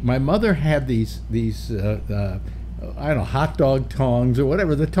my mother had these I don't know, hot dog tongs or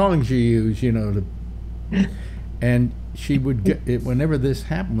whatever, the tongs you use, you know, and she would get it whenever this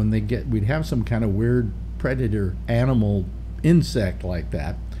happened, we'd have some kind of weird predator animal insect like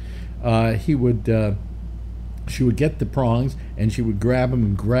that. She would get the prongs, and she would grab them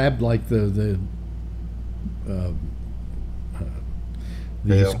and grab like the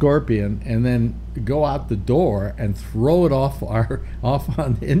scorpion, and then go out the door and throw it off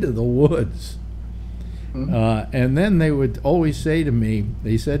into the woods. And then they would always say to me,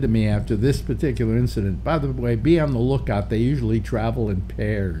 they said to me after this particular incident, by the way, be on the lookout, they usually travel in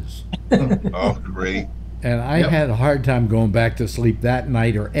pairs. Oh, great. And I had a hard time going back to sleep that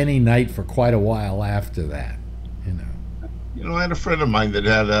night or any night for quite a while after that, you know. You know, I had a friend of mine that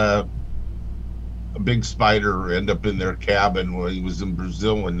had a big spider end up in their cabin when he was in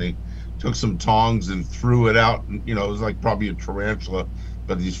Brazil, and they took some tongs and threw it out. And, you know, it was like probably a tarantula,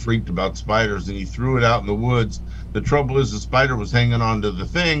 but he's freaked about spiders, and he threw it out in the woods. The trouble is the spider was hanging onto the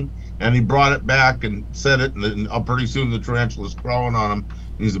thing, and he brought it back and set it, and then pretty soon the tarantula's crawling on him.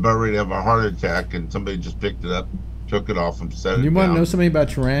 He's about ready to have a heart attack, and somebody just picked it up, took it off, and set it down. You want to know something about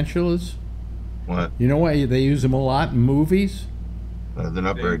tarantulas? What? You know why they use them a lot in movies? They're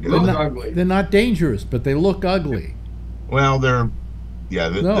not very good. They're not dangerous, but they look ugly. Well, they're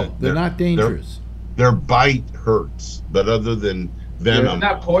not dangerous. Their bite hurts, but other than venom,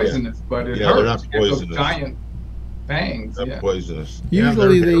 they're not poisonous, but it hurts. They're not poisonous. Giant fangs. They're poisonous.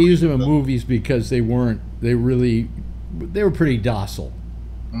 Usually they use them in movies because they were pretty docile.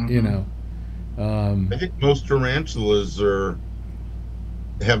 You know. I think most tarantulas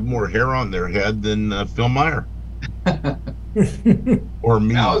have more hair on their head than Phil Meyer. Or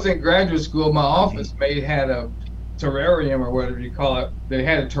me. When I was in graduate school, my office mate had a terrarium or whatever you call it. They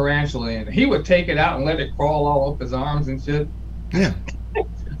had a tarantula in it. He would take it out and let it crawl all up his arms and shit. Yeah.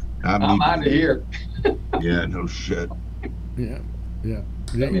 I'm out of here. Yeah, no shit. Yeah.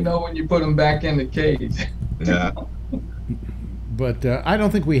 Let me know when you put them back in the cage. Yeah. But I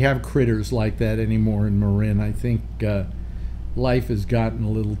don't think we have critters like that anymore in Marin. I think life has gotten a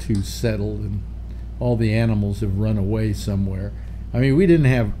little too settled, and all the animals have run away somewhere. I mean, we didn't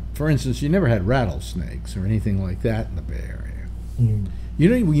have, for instance, you never had rattlesnakes or anything like that in the Bay Area.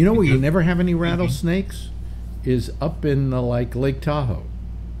 You know where you never have any rattlesnakes is up in like Lake Tahoe,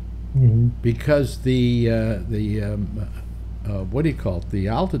 because the what do you call it? The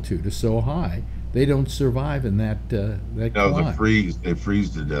altitude is so high. They don't survive in that climate. They freeze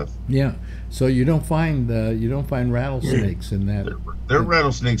to death. Yeah, so you don't find rattlesnakes in that. There are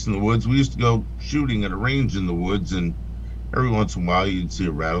rattlesnakes in the woods. We used to go shooting at a range in the woods, and every once in a while you'd see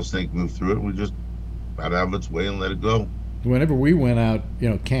a rattlesnake move through it. We just got out of its way and let it go. Whenever we went out,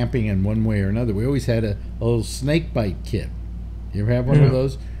 camping in one way or another, we always had a little snake bite kit. You ever have one of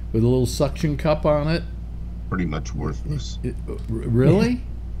those with a little suction cup on it? Pretty much worthless. Really?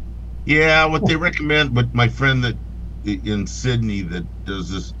 Yeah, what they recommend, but my friend that in Sydney that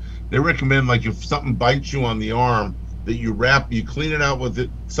does this, they recommend, like, if something bites you on the arm, that you clean it out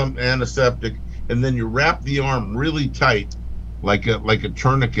with some antiseptic, and then you wrap the arm really tight, like a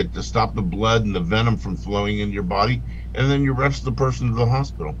tourniquet, to stop the blood and the venom from flowing into your body, and then you rush the person to the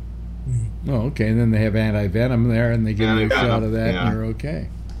hospital. Oh, okay. And then they have anti-venom there, and they give you a shot of that, and you're okay.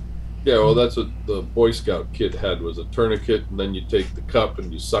 Yeah, well, that's what the Boy Scout kid had, was a tourniquet, and then you take the cup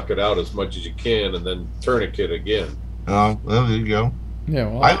and you suck it out as much as you can, and then tourniquet again. Oh, well, there you go. Yeah,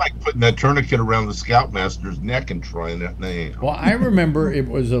 well, I like putting that tourniquet around the Scoutmaster's neck and trying that. Well, I remember it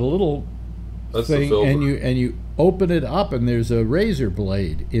was a little thing, and you open it up, and there's a razor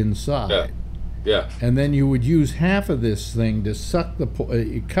blade inside. Yeah. And then you would use half of this thing to suck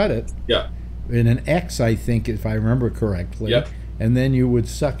you cut it. Yeah. In an X, I think, if I remember correctly. Yep. and then you would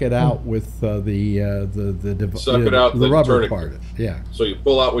suck it out with the rubber part. Yeah. So you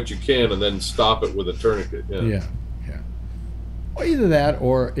pull out what you can and then stop it with a tourniquet. Yeah. Yeah. Well, either that,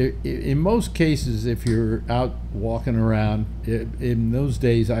 or in most cases, if you're out walking around, in those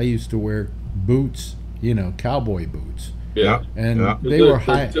days, I used to wear boots, cowboy boots. Yeah, and they were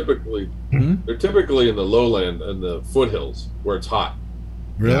high. They're typically in the lowland and the foothills where it's hot.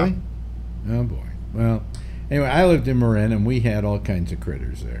 Really? Yeah. Oh boy. Well, anyway, I lived in Marin, and we had all kinds of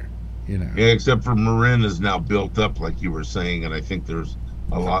critters there. Yeah, except for Marin is now built up, like you were saying, and I think there's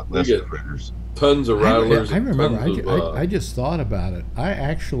a lot less critters. Tons of rattlers. I remember. I just thought about it. I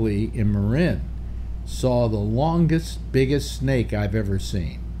actually in Marin saw the longest, biggest snake I've ever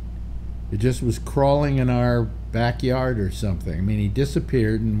seen. It just was crawling in our backyard or something. I mean, he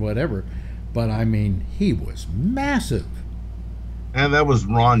disappeared and whatever, but I mean, he was massive. And that was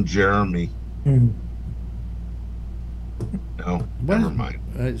Ron Jeremy. No, never mind.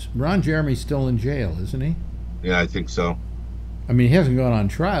 Ron Jeremy's still in jail, isn't he? Yeah, I think so. I mean, he hasn't gone on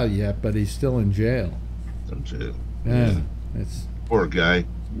trial yet, but he's still in jail. Yeah, it's poor guy.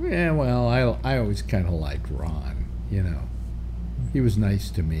 Yeah, well, I always kind of liked Ron. He was nice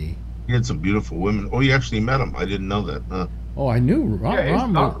to me. He had some beautiful women. Oh, you actually met him? I didn't know that. Huh? Oh, I knew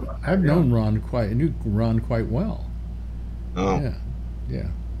Ron. I've known Ron I knew Ron quite well. Oh, yeah.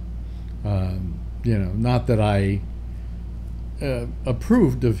 Not that I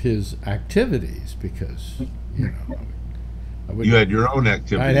approved of his activities because you had your own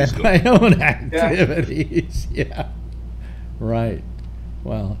activities. I had my own activities. Yeah. Right.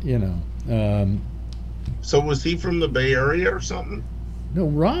 Well, so was he from the Bay Area or something? No,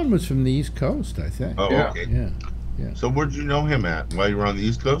 Ron was from the East Coast, I think. Oh, okay. Yeah. So where'd you know him at? While you were on the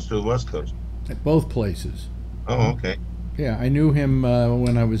East Coast or the West Coast? At both places. Oh, okay. Yeah, I knew him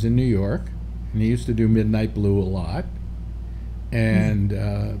when I was in New York, and he used to do Midnight Blue a lot. And,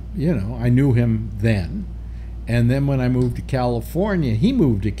 I knew him then. And then when I moved to California, he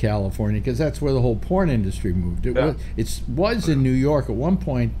moved to California because that's where the whole porn industry moved. It was in New York. At one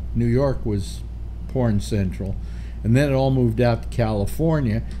point, New York was porn central. And then it all moved out to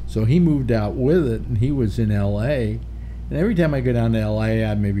California. So he moved out with it, and he was in L.A. And every time I go down to L.A.,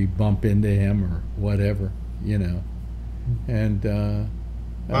 I'd maybe bump into him or whatever, And,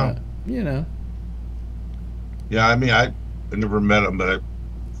 wow. Yeah, I mean, I never met him, but I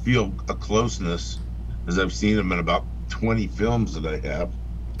feel a closeness as I've seen him in about 20 films that I have.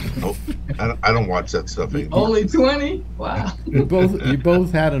 Oh, I don't watch that stuff anymore. Only 20? Wow. You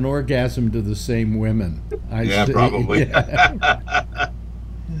both had an orgasm to the same women. Yeah, probably.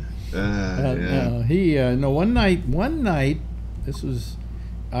 Yeah. One night,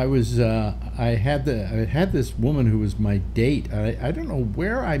 I had this woman who was my date. I don't know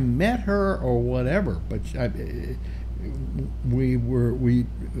where I met her or whatever, but we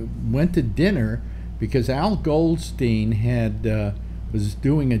went to dinner because Al Goldstein was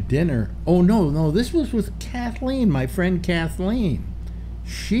doing a dinner. Oh no, this was with Kathleen, my friend Kathleen.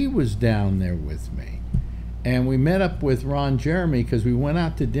 She was down there with me, and we met up with Ron Jeremy because we went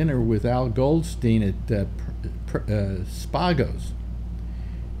out to dinner with Al Goldstein at Spago's.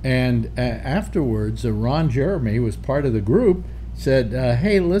 And afterwards, Ron Jeremy, who was part of the group, said,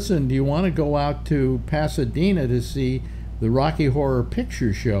 hey, listen, do you want to go out to Pasadena to see the Rocky Horror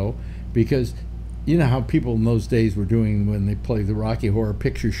Picture Show? Because you know how people in those days were doing when they play the Rocky Horror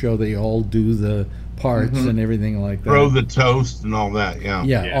Picture Show, they all do the parts and everything like that. Throw the toast and all that,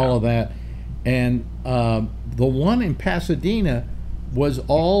 Yeah, all of that. And the one in Pasadena was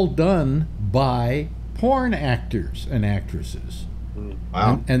all done by porn actors and actresses.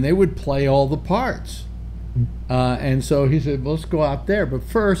 Wow. And they would play all the parts. And so he said, let's go out there. But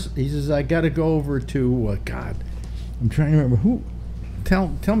first, he says, I got to go over to, God, I'm trying to remember who.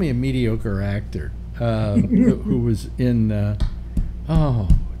 Tell me a mediocre actor who was in, oh,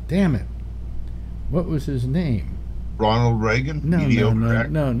 damn it. What was his name? Ronald Reagan? No. He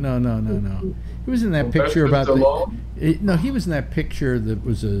was in that picture about he was in that picture that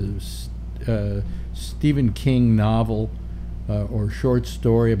was a Stephen King novel or short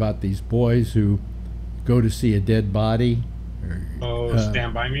story about these boys who go to see a dead body.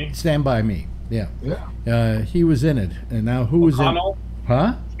 Stand By Me? Stand By Me, yeah. He was in it. And now who was in it?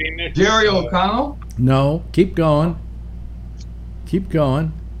 Huh? Jerry O'Connell? No, keep going.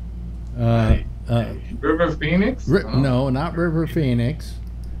 River Phoenix? No, not River Phoenix.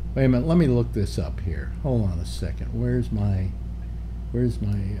 Wait a minute, let me look this up here. Hold on a second. Where's my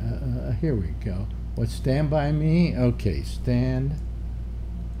here we go. What's Stand By Me? Okay, Stand.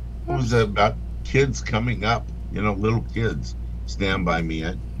 What was that about? Kids coming up, little kids. Stand By Me.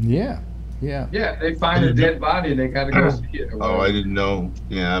 Yeah. Yeah. Yeah, they find a dead body, they got to go see it. Oh, I didn't know.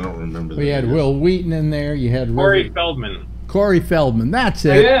 Yeah, I don't remember. We had Will Wheaton in there. You had Corey Feldman. Corey Feldman. That's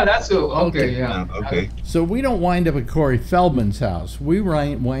it. Oh, yeah, that's who. Okay, yeah. Okay. So we don't wind up at Corey Feldman's house. We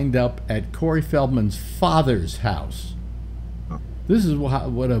wind up at Corey Feldman's father's house. This is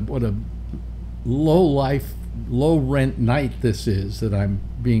what a low rent night this is that I'm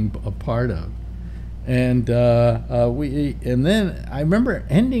being a part of. And then I remember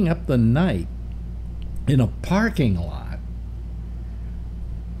ending up the night in a parking lot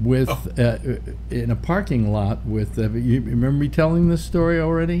with you remember me telling this story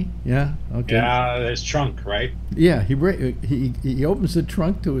already? Yeah. Okay. Yeah, his trunk, right? Yeah, he opens the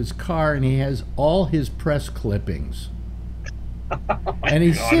trunk to his car and he has all his press clippings. And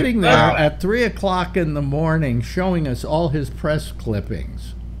he's sitting there at 3 o'clock in the morning showing us all his press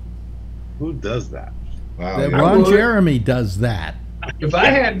clippings. Who does that? Wow, Ron Jeremy does that. If I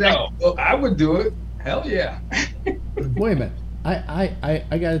had that, I would do it. Hell yeah. Wait a minute.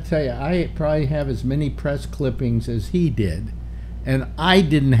 I got to tell you, I probably have as many press clippings as he did, and I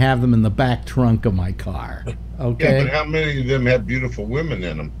didn't have them in the back trunk of my car. Okay. Yeah, but how many of them have beautiful women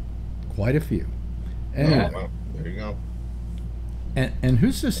in them? Quite a few. Anyway. Oh, well, there you go. And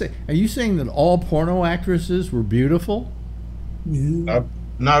who's to say? Are you saying that all porno actresses were beautiful?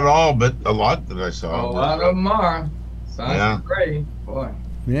 Not all, but a lot that I saw. A lot of them are. Sasha Grey, boy.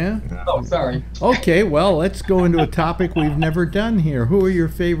 Yeah? Oh, sorry. Okay, well, let's go into a topic we've never done here. Who are your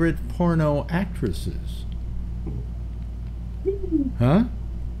favorite porno actresses? Huh?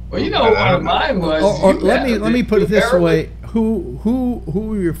 Well, you know what one of mine was. Let me put it this way. Who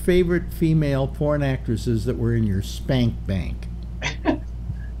were your favorite female porn actresses that were in your spank bank?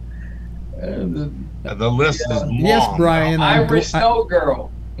 The list is long. Yes, Brian. Irish Snow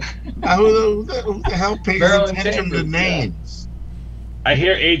Girl. Who the hell pays attention to names? I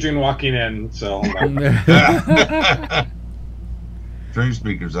hear Adrian walking in, so. Train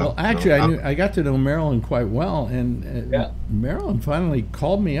speakers up. Well, actually, I got to know Marilyn quite well, and Marilyn finally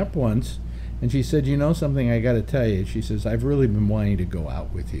called me up once, and she said, "You know something? I got to tell you." She says, "I've really been wanting to go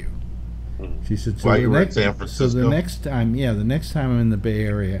out with you." She said, "While you were in San Francisco." So the next time I'm in the Bay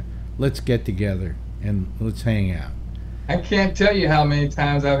Area, let's get together and let's hang out. I can't tell you how many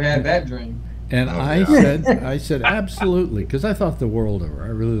times I've had that dream. And I said, absolutely, because I thought the world of her. I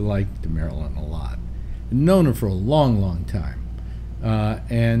really liked Marilyn a lot. Known her for a long, long time.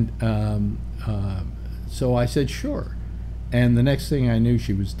 So I said, sure. And the next thing I knew,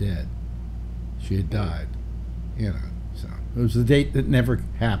 she was dead. She had died. You know, so it was a date that never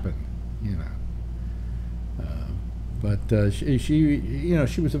happened, you know. But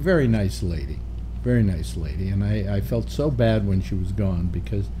she was a very nice lady. Very nice lady. And I felt so bad when she was gone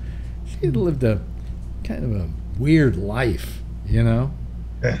because she had lived a kind of a weird life, you know.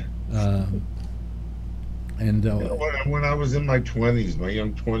 When I was in my 20s, my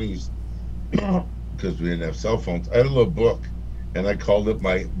young 20s, because we didn't have cell phones, I had a little book, and I called it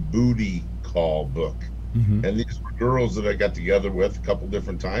my booty call book. And these were girls that I got together with a couple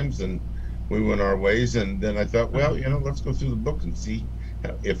different times, and we went our ways. And then I thought, well, you know, let's go through the book and see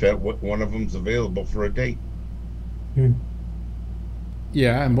if one of them's available for a date.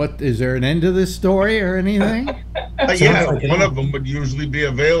 Yeah, and what is there an end to this story or anything? Yeah, one of them would usually be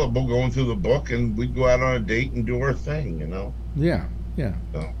available going through the book, and we'd go out on a date and do our thing, you know. Yeah, yeah.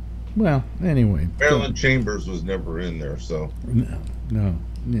 So, well, anyway, Marilyn Chambers was never in there, so no.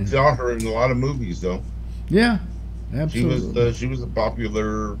 Yeah. Saw her in a lot of movies, though. Yeah, absolutely. She was a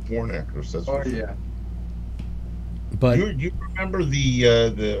popular porn actress. That's yeah. But you remember the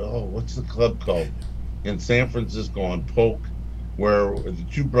what's the club called in San Francisco on Polk, where the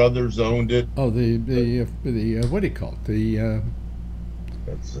two brothers owned it? Oh, the what do you call it?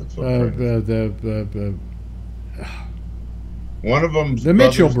 That's what one of them. The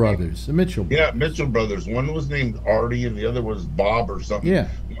Mitchell brothers. The Mitchell brothers. Yeah, Mitchell brothers. One was named Artie, and the other was Bob or something. Yeah.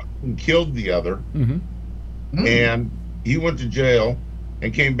 One killed the other, and he went to jail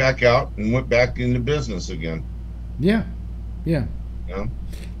and came back out and went back into business again. Yeah, yeah. Yeah.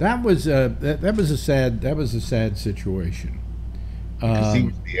 That was a sad situation. Because he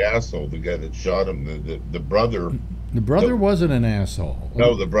was the asshole, the guy that shot him. The brother. The brother wasn't an asshole.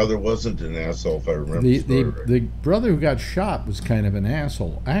 No, the brother wasn't an asshole, if I remember the brother who got shot was kind of an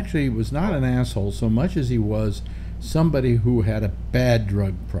asshole. Actually, he was not an asshole so much as he was somebody who had a bad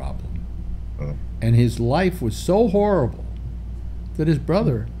drug problem. And his life was so horrible that his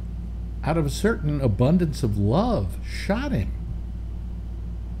brother, out of a certain abundance of love, shot him.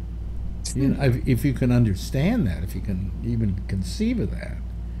 You know, if you can understand that, if you can even conceive of that.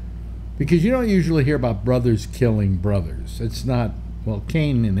 Because you don't usually hear about brothers killing brothers. It's not well,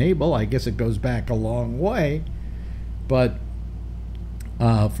 Cain and Abel, I guess it goes back a long way, but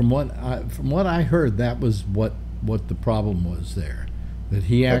from what I heard, that was what the problem was there. That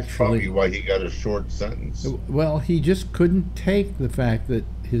he That's actually, probably why he got a short sentence. well, he just couldn't take the fact that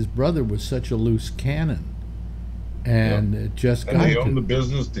his brother was such a loose cannon, and it just got. And they owned the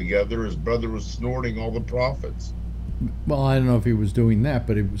business together. His brother was snorting all the profits. Well, I don't know if he was doing that,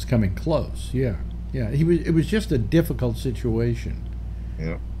 but it was coming close. Yeah, yeah. It was just a difficult situation.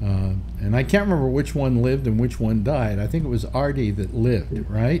 Yeah. And I can't remember which one lived and which one died. I think it was Artie that lived,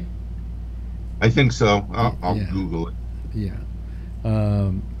 right? I think so. I'll Google it. Yeah.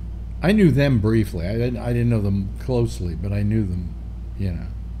 I knew them briefly. I didn't know them closely, but I knew them, you know.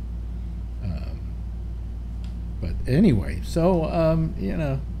 But anyway, so you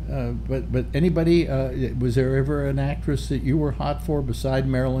know, but anybody, was there ever an actress that you were hot for beside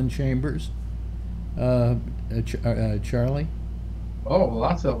Marilyn Chambers, Charlie? Oh,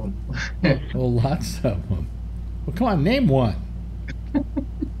 lots of them. Oh, lots of them. Well, come on, name one.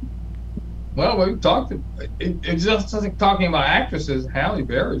 Well, we've talked. It's just like talking about actresses. Halle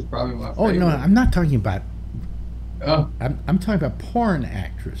Berry is probably my favorite. Oh no, I'm not talking about. Oh. I'm talking about porn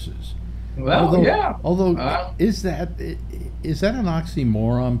actresses. Well, yeah. Although, is that an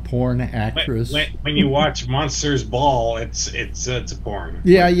oxymoron? Porn actress. When you watch Monsters Ball, it's a porn.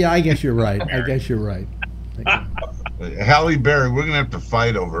 Yeah, I guess you're right. I guess you're right. Halle Berry, we're gonna have to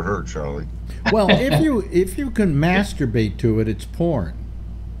fight over her, Charlie. Well, if you can masturbate to it, it's porn.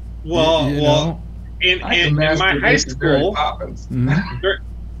 Well, you know? in my high school,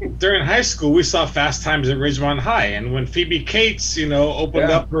 during high school, we saw Fast Times at Ridgemont High, and when Phoebe Cates,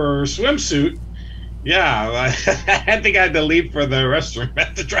 opened up her swimsuit, I think I had to leave for the restroom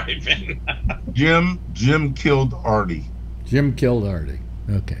at the drive-in. Jim killed Artie. Jim killed Artie.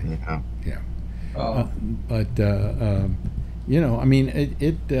 Okay. Yeah. Yeah. Oh. But I mean,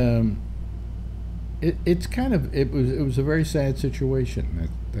 it's kind of it was a very sad situation,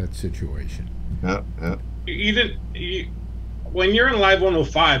 that situation. Yeah. When you're in Live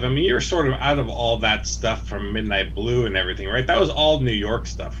 105, I mean, you're sort of out of all that stuff from Midnight Blue and everything, right? That was all New York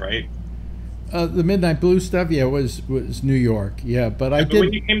stuff, right? The Midnight Blue stuff, was New York, but I did.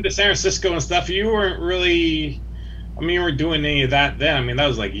 When you came to San Francisco and stuff, you weren't really. I mean, you weren't doing any of that then. I mean, that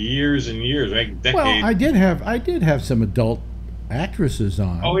was like years and years, right? Decades. Well, I did have some adult actresses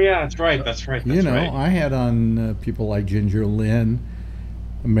on. Oh yeah, that's right. Right. I had on people like Ginger Lynn,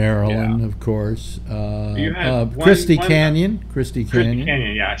 Marilyn, of course. Christy Canyon. Christy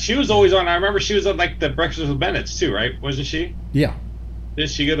Canyon, yeah. She was always on. I remember she was on like the Breakfast with Bennett's too, right? Wasn't she? Yeah. Did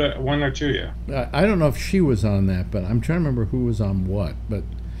she get a one or two? Yeah. I don't know if she was on that, but I'm trying to remember who was on what. But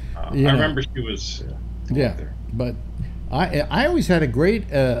I remember she was. But I always had a great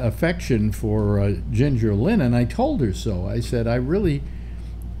affection for Ginger Lynn, and I told her so. I said I really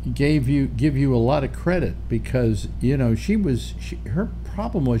give you a lot of credit because her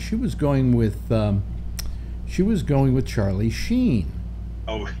problem was she was going with Charlie Sheen.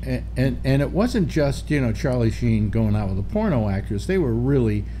 Oh. And it wasn't just Charlie Sheen going out with a porno actress. They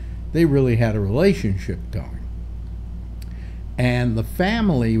really had a relationship going. And the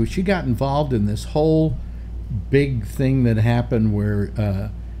family, she got involved in this whole big thing that happened where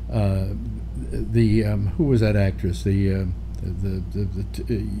who was that actress, the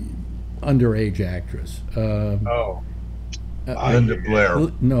underage actress, Linda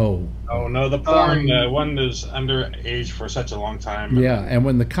Blair. No. Oh no, the porn one is underage for such a long time. Yeah, and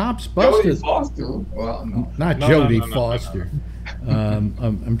when the cops busted Jodie Foster. Well, no. Not Jodie Foster.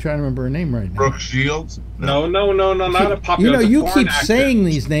 I'm trying to remember her name right now. Brooke Shields? No, not a popular. You keep actress. saying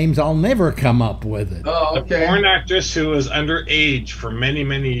these names, I'll never come up with it. Oh, okay. The porn actress who was underage for many,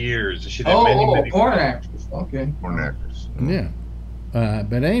 many years. She did many porn actress. Okay. Porn actress. Yeah.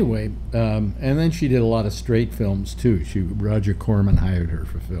 But anyway, and then she did a lot of straight films too. Roger Corman hired her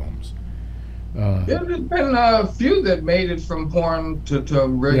for films. There's been a few that made it from porn to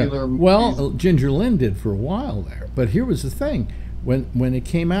regular. Yeah. Well, Ginger Lynn did for a while there. But here was the thing: when it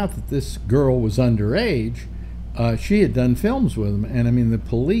came out that this girl was underage, she had done films with him, and I mean the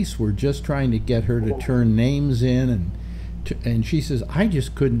police were just trying to get her to turn names in, and she says I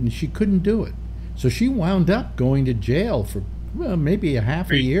just couldn't. She couldn't do it, so she wound up going to jail for maybe a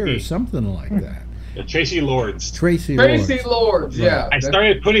half a year or something like that. Tracy Lords. Tracy Lords, yeah. I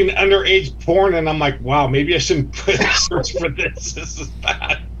started putting underage porn, and I'm like, wow, maybe I shouldn't put search for this. This is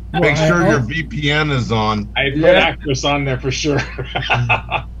bad. Make sure your VPN is on. I put actress on there for sure.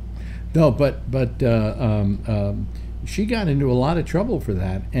 No, but she got into a lot of trouble for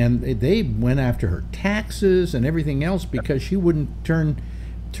that, and they went after her taxes and everything else because she wouldn't turn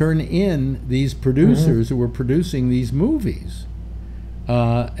in these producers who were producing these movies.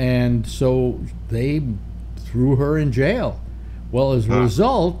 And so they threw her in jail. Well, as a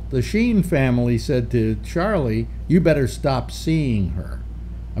result, the Sheen family said to Charlie, "You better stop seeing her."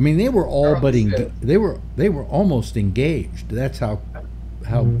 I mean, they were all they were almost engaged. That's how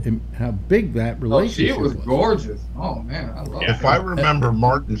big that relationship was. She was gorgeous. Oh man, I love her. If I remember,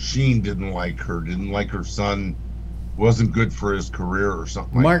 Martin Sheen didn't like her son, wasn't good for his career or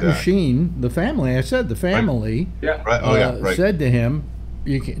something like that. Martin Sheen, the family, said to him,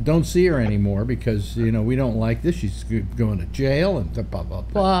 "You don't see her anymore because we don't like this. She's going to jail and blah blah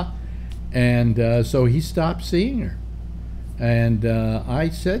blah," and so he stopped seeing her. And I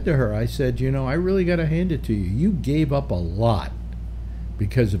said to her, I really got to hand it to you. You gave up a lot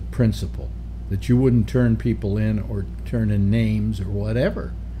because of principle, that you wouldn't turn people in or turn in names or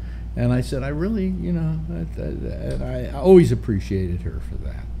whatever. And I said, I really, and I always appreciated her for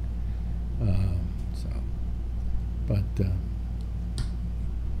that.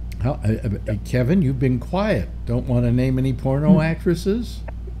 Kevin, you've been quiet. Don't want to name any porno actresses?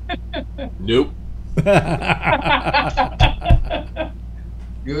 Nope.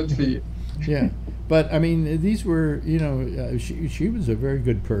 Good for you. Yeah, but I mean, these were, she was a very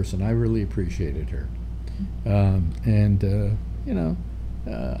good person. I really appreciated her, I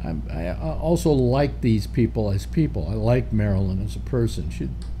also like these people as people. I like Marilyn as a person. She's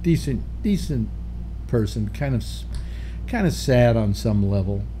a decent person. Kind of sad on some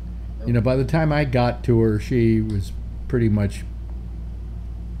level. By the time I got to her, she was pretty much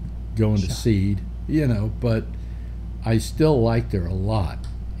going to seed. But I still liked her a lot.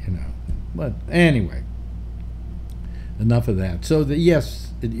 But anyway, enough of that. So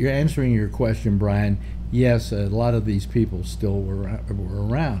yes, you're answering your question, Brian. Yes, a lot of these people still were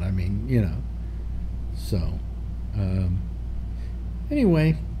around. I mean, So,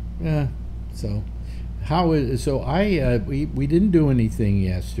 anyway, so how is we didn't do anything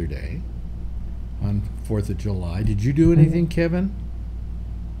yesterday on 4th of July. Did you do anything, Kevin?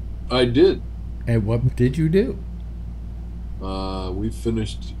 I did. And what did you do? We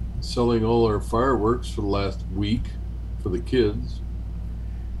finished selling all our fireworks for the last week for the kids.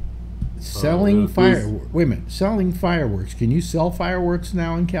 Selling fireworks. Wait a minute. Selling fireworks. Can you sell fireworks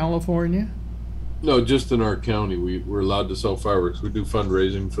now in California? No, just in our county. We're allowed to sell fireworks. We do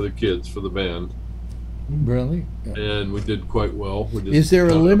fundraising for the kids, for the band. Really? And we did quite well. Is there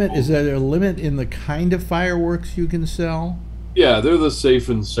a limit? Is there a limit in the kind of fireworks you can sell? Yeah, they're the safe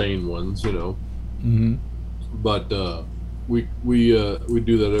and sane ones, Mm-hmm. But we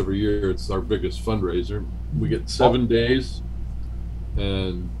do that every year. It's our biggest fundraiser. We get 7 days,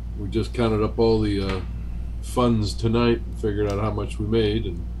 and we just counted up all the funds tonight and figured out how much we made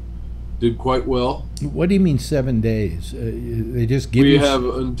and did quite well. What do you mean 7 days? They just give We have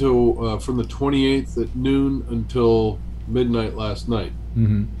until from the 28th at noon until midnight last night.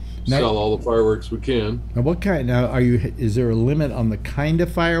 Mm-hmm. Sell all the fireworks we can. Now, what kind? Now, is there a limit on the kind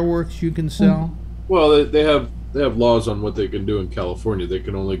of fireworks you can sell? Well, they have laws on what they can do in California. They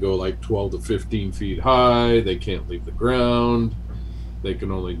can only go like 12 to 15 feet high. They can't leave the ground. They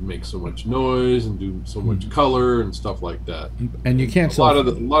can only make so much noise and do so much color and stuff like that. And you can't sell. A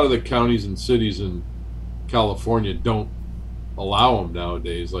lot of the counties and cities in California don't allow them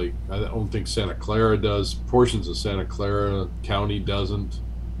nowadays. Like, I don't think Santa Clara does. Portions of Santa Clara County doesn't.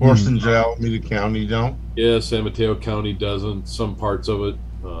 Portions of Alameda County don't. Yeah, San Mateo County doesn't. Some parts of it.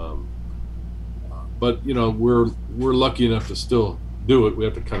 But we're lucky enough to still do it. We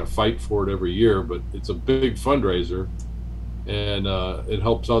have to kind of fight for it every year, but it's a big fundraiser, and it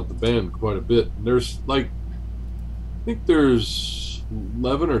helps out the band quite a bit. And there's I think there's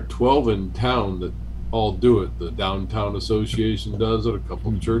 11 or 12 in town that all do it. The Downtown Association does it. A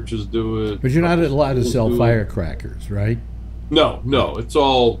couple of churches do it. But you're not allowed to sell firecrackers, right? No. It's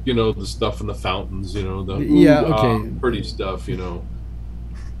all the stuff in the fountains. Pretty stuff.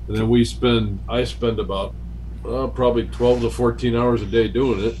 And then I spend about probably 12 to 14 hours a day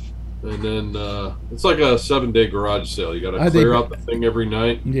doing it. And then it's like a 7-day garage sale. You got to clear out the thing every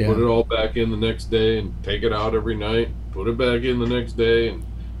night, put it all back in the next day, and take it out every night, put it back in the next day, and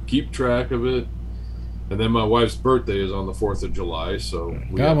keep track of it. And then my wife's birthday is on the 4th of July. So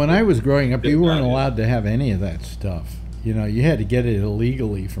when I was growing up, you weren't allowed to have any of that stuff. You had to get it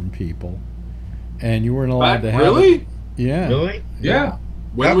illegally from people, and you weren't allowed to have it. Yeah. Really? Yeah.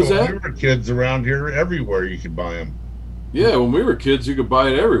 When was that? When we were kids around here, everywhere you could buy them. Yeah, when we were kids, you could buy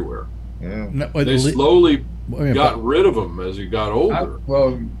it everywhere. Yeah. No, they slowly got rid of them as you got older.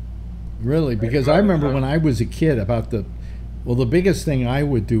 Really? Because I remember when I was a kid the biggest thing I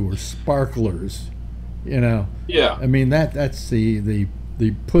would do were sparklers. Yeah. I mean that's the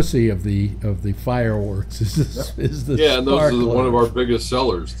pussy of the fireworks is the and those are one of our biggest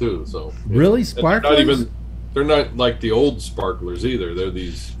sellers too. So really, sparklers? They're not like the old sparklers either. They're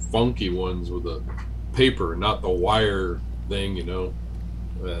these funky ones with a paper, not the wire thing. You know.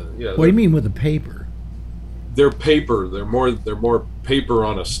 What do you mean with the paper? They're paper. They're more paper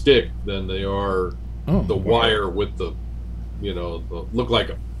on a stick than they are the wire with the, look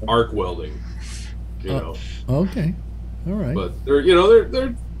like arc welding. You know. Okay. All right. But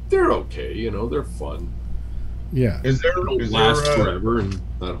they're okay. They're fun. Yeah. Is there last forever and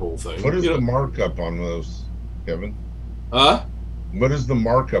that whole thing? What is the markup on those, Kevin? What is the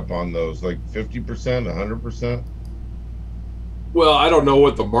markup on those? Like 50%, 100%? Well, I don't know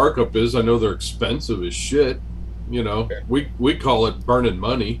what the markup is. I know they're expensive as shit. Okay. We call it burning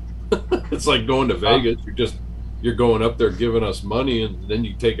money. It's like going to Vegas. You're going up there giving us money, and then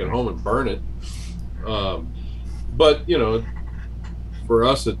you take it home and burn it. But for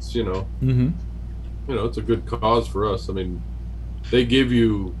us, it's it's a good cause for us. I mean, they give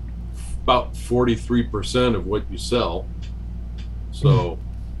you about 43% of what you sell, so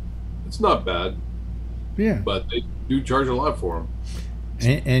it's not bad. Yeah, but they do charge a lot for them.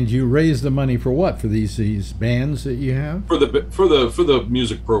 And you raise the money for what? For these bands that you have? For the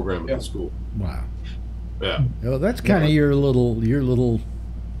music program at the school. Wow. Yeah. Well, that's kind of your little.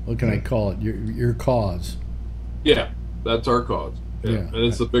 What can I call it? Your cause. Yeah, that's our cause. Yeah. And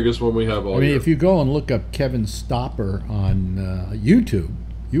it's the biggest one we have all year. If you go and look up Kevin Stopper on YouTube,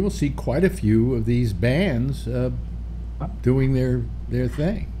 you will see quite a few of these bands doing their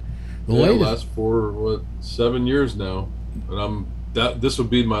thing. The latest lasts for 7 years now, and this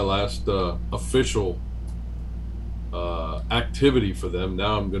would be my last official activity for them.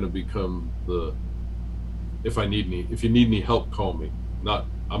 Now I'm going to become if you need any help, call me.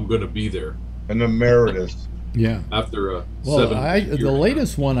 I'm going to be there. An emeritus. Yeah. After the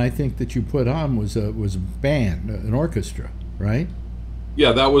latest one I think that you put on was a band, an orchestra, right?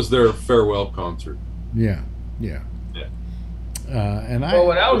 Yeah, that was their farewell concert. Yeah. Yeah. When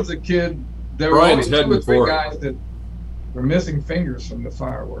I was a kid, there were only 2 or 3 guys that were missing fingers from the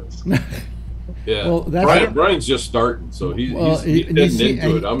fireworks. Yeah. Well, Brian's just starting, so he's heading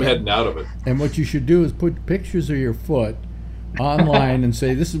into it. I'm heading out of it. And what you should do is put pictures of your foot online and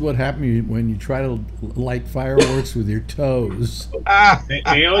say, this is what happened when you try to light fireworks with your toes.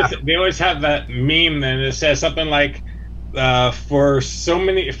 They always have that meme, and it says something like, for so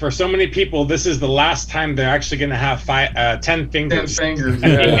many people, this is the last time they're actually going to have 10 fingers. 10 fingers.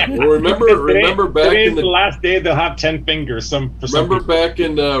 Yeah. Well, remember back in the last day they'll have 10 fingers. Back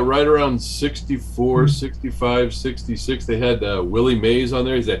in right around 64, 65, 66, they had Willie Mays on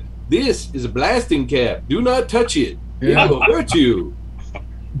there. He said, "This is a blasting cap. Do not touch it. It will hurt you."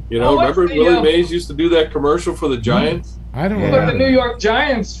 Remember Willie Mays used to do that commercial for the Giants? I don't know. But the New York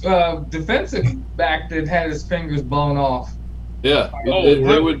Giants defensive back that had his fingers blown off. Yeah,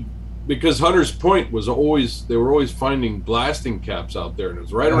 they would, because Hunters Point they were always finding blasting caps out there, and it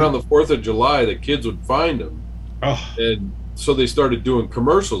was right around the 4th of July that kids would find them. Oh. And so they started doing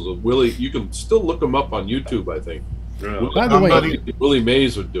commercials of Willie. You can still look them up on YouTube, I think. By the way, Willie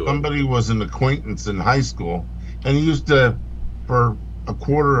Mays would do it. Somebody was an acquaintance in high school, and he used to, for a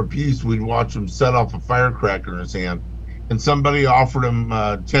quarter a piece, we'd watch him set off a firecracker in his hand, and somebody offered him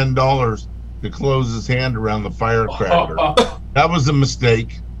 $10 to close his hand around the firecracker. That was a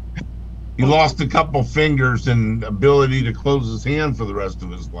mistake. He lost a couple fingers and ability to close his hand for the rest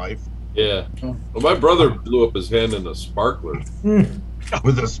of his life. Yeah. Well, my brother blew up his hand in a sparkler.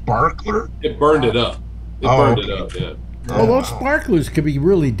 With a sparkler? It burned it up. It burned it up, yeah. Well, those sparklers could be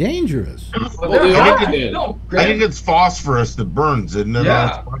really dangerous. I think it's phosphorus that burns, isn't it?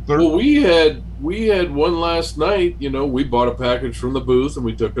 Yeah. Well, we had one last night. We bought a package from the booth and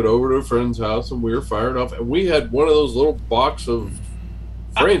we took it over to a friend's house and we were firing off. And we had one of those little box of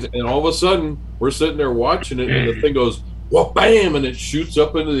frames, and all of a sudden we're sitting there watching it, and the thing goes, well, bam, and it shoots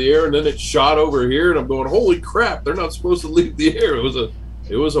up into the air, and then it shot over here, and I'm going, holy crap! They're not supposed to leave the air. It was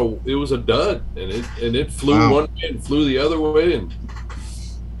a dud, and it flew one way and flew the other way, and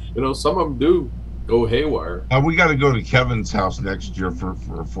some of them do go haywire. We got to go to Kevin's house next year for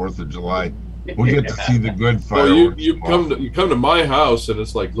 4th of July. We'll get to see the good fireworks. Well, you come to my house, and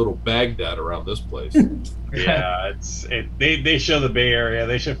it's like little Baghdad around this place. Yeah, they show the Bay Area,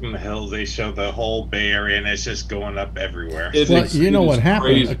 they show from the hills, they show the whole Bay Area, and it's just going up everywhere. What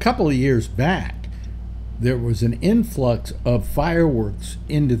happened crazy. A couple of years back? There was an influx of fireworks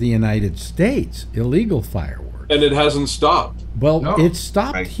into the United States, illegal fireworks, and it hasn't stopped. Well, it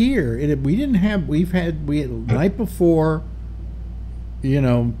stopped here. We had night before,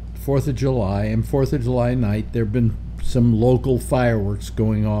 4th of July and 4th of July night. There've been some local fireworks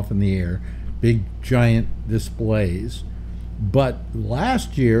going off in the air, big giant displays. But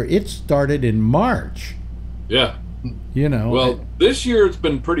last year it started in March. Yeah. You know. Well, this year it's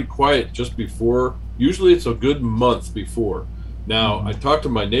been pretty quiet just before. Usually it's a good month before. Now, I talked to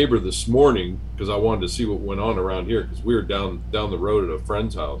my neighbor this morning because I wanted to see what went on around here because we were down the road at a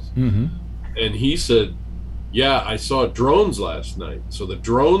friend's house. And he said, yeah, I saw drones last night. So the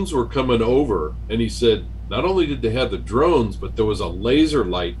drones were coming over, and he said not only did they have the drones, but there was a laser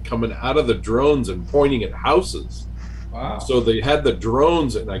light coming out of the drones and pointing at houses. Wow. So they had the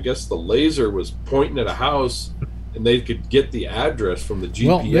drones, and I guess the laser was pointing at a house, and they could get the address from the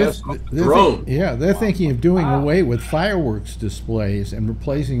GPS of the drone. They're thinking of doing away with fireworks displays and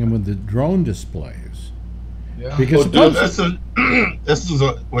replacing them with the drone displays. Yeah. Because this is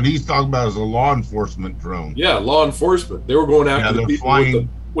what he's talking about is a law enforcement drone. Yeah, law enforcement. They were going after the people flying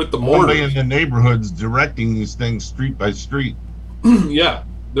with the mortars in the neighborhoods, directing these things street by street. Yeah,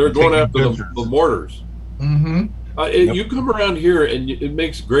 they're going after the mortars. You come around here, and it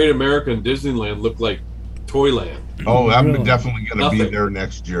makes Great American Disneyland look like Toyland. Oh, I'm definitely going to be there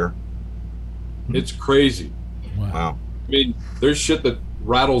next year. It's crazy. Wow. I mean, there's shit that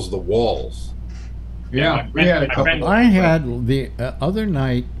rattles the walls. Yeah, we had a couple. I had the other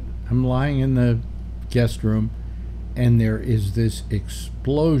night, I'm lying in the guest room, and there is this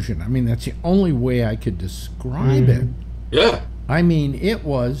explosion. I mean, that's the only way I could describe it. Yeah. I mean, it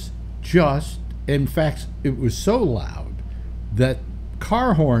was just, in fact, it was so loud that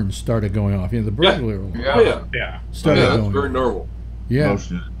car horns started going off. You know, the burglar alarm started going that's very off. normal. Yeah,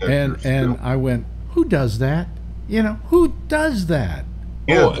 and I went, who does that? You know, who does that?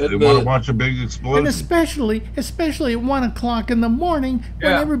 Yeah, they want to watch a big explosion. And especially at 1 o'clock in the morning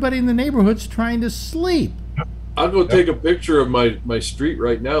when everybody in the neighborhood's trying to sleep. I'll go take a picture of my street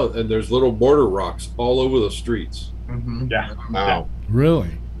right now, and there's little mortar rocks all over the streets. Yeah. Wow.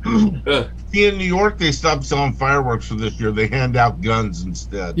 Really? See, in New York, they stopped selling fireworks for this year. They hand out guns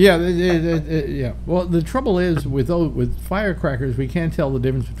instead. Yeah, yeah. Well, the trouble is with firecrackers, we can't tell the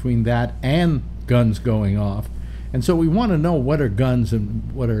difference between that and guns going off. And so we want to know what are guns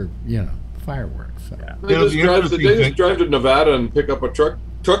and what are, fireworks. So. Yeah. They just drive to Nevada and pick up a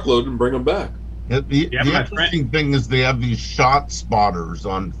truckload and bring them back. The interesting thing is they have these shot spotters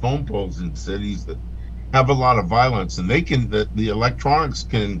on phone poles in cities that have a lot of violence, and the electronics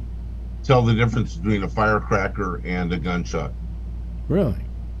can tell the difference between a firecracker and a gunshot. Really?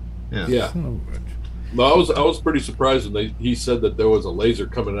 Yeah. Well, I was pretty surprised when he said that there was a laser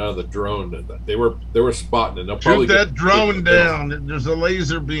coming out of the drone, and they were spotting it. They'll probably shoot that drone down. There's a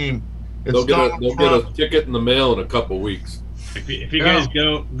laser beam. They'll get a ticket in the mail in a couple weeks. If you guys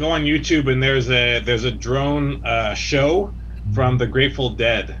go on YouTube, and there's a drone show from the Grateful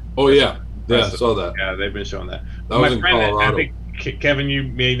Dead. Oh yeah, I saw that. Yeah, they've been showing that. That was in Colorado. I think Kevin, you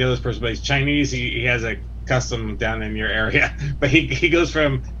may know this person, but he's Chinese. He has a custom down in your area, but he goes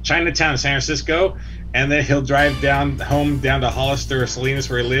from Chinatown to San Francisco, and then he'll drive down to Hollister or Salinas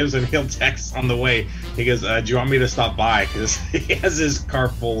where he lives, and he'll text on the way. He goes, do you want me to stop by? Because he has his car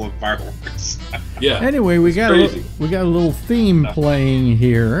full of fireworks. Yeah. Anyway, we got a little theme playing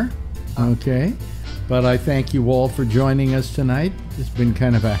here. Okay. But I thank you all for joining us tonight. It's been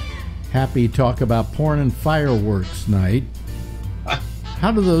kind of a happy talk about porn and fireworks night.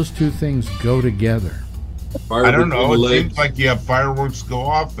 How do those two things go together? I don't know. It seems like you have fireworks go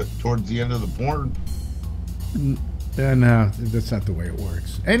off towards the end of the porn. No, that's not the way it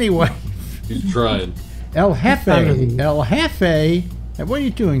works. Anyway. He's trying. El Jefe. What are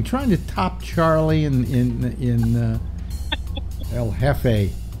you doing? Trying to top Charlie in El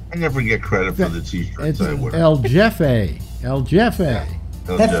Jefe. I never get credit for the t-shirts I wear. El Jefe. Jefe.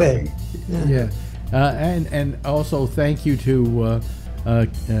 Yeah. And also thank you to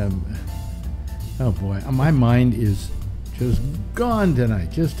oh boy, my mind is just gone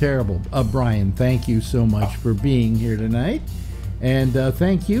tonight. Just terrible. Brian, thank you so much for being here tonight. And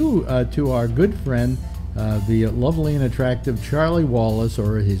thank you to our good friend, the lovely and attractive Charlie Wallace,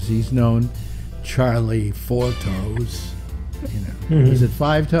 or as he's known, Charlie Four Toes. Is it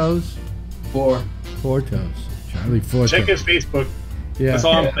 5 toes? 4 toes. Charlie Four Check Toes. his Facebook. Yeah. That's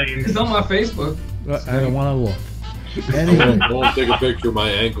all I'm saying. It's on my Facebook. I don't want to look. Anyway, I won't take a picture of my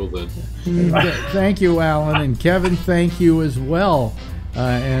ankle then. Thank you, Alan, and Kevin. Thank you as well.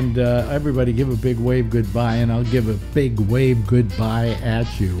 And everybody, give a big wave goodbye, and I'll give a big wave goodbye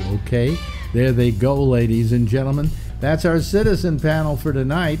at you. Okay, there they go, ladies and gentlemen. That's our citizen panel for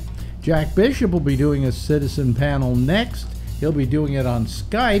tonight. Jack Bishop will be doing a citizen panel next. He'll be doing it on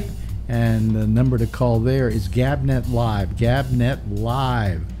Skype, and the number to call there is Gabnet Live. Gabnet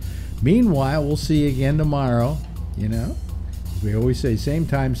Live. Meanwhile, we'll see you again tomorrow. You know? We always say, same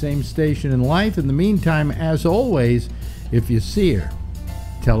time, same station in life. In the meantime, as always, if you see her,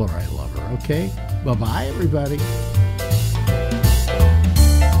 tell her I love her, okay? Bye-bye, everybody.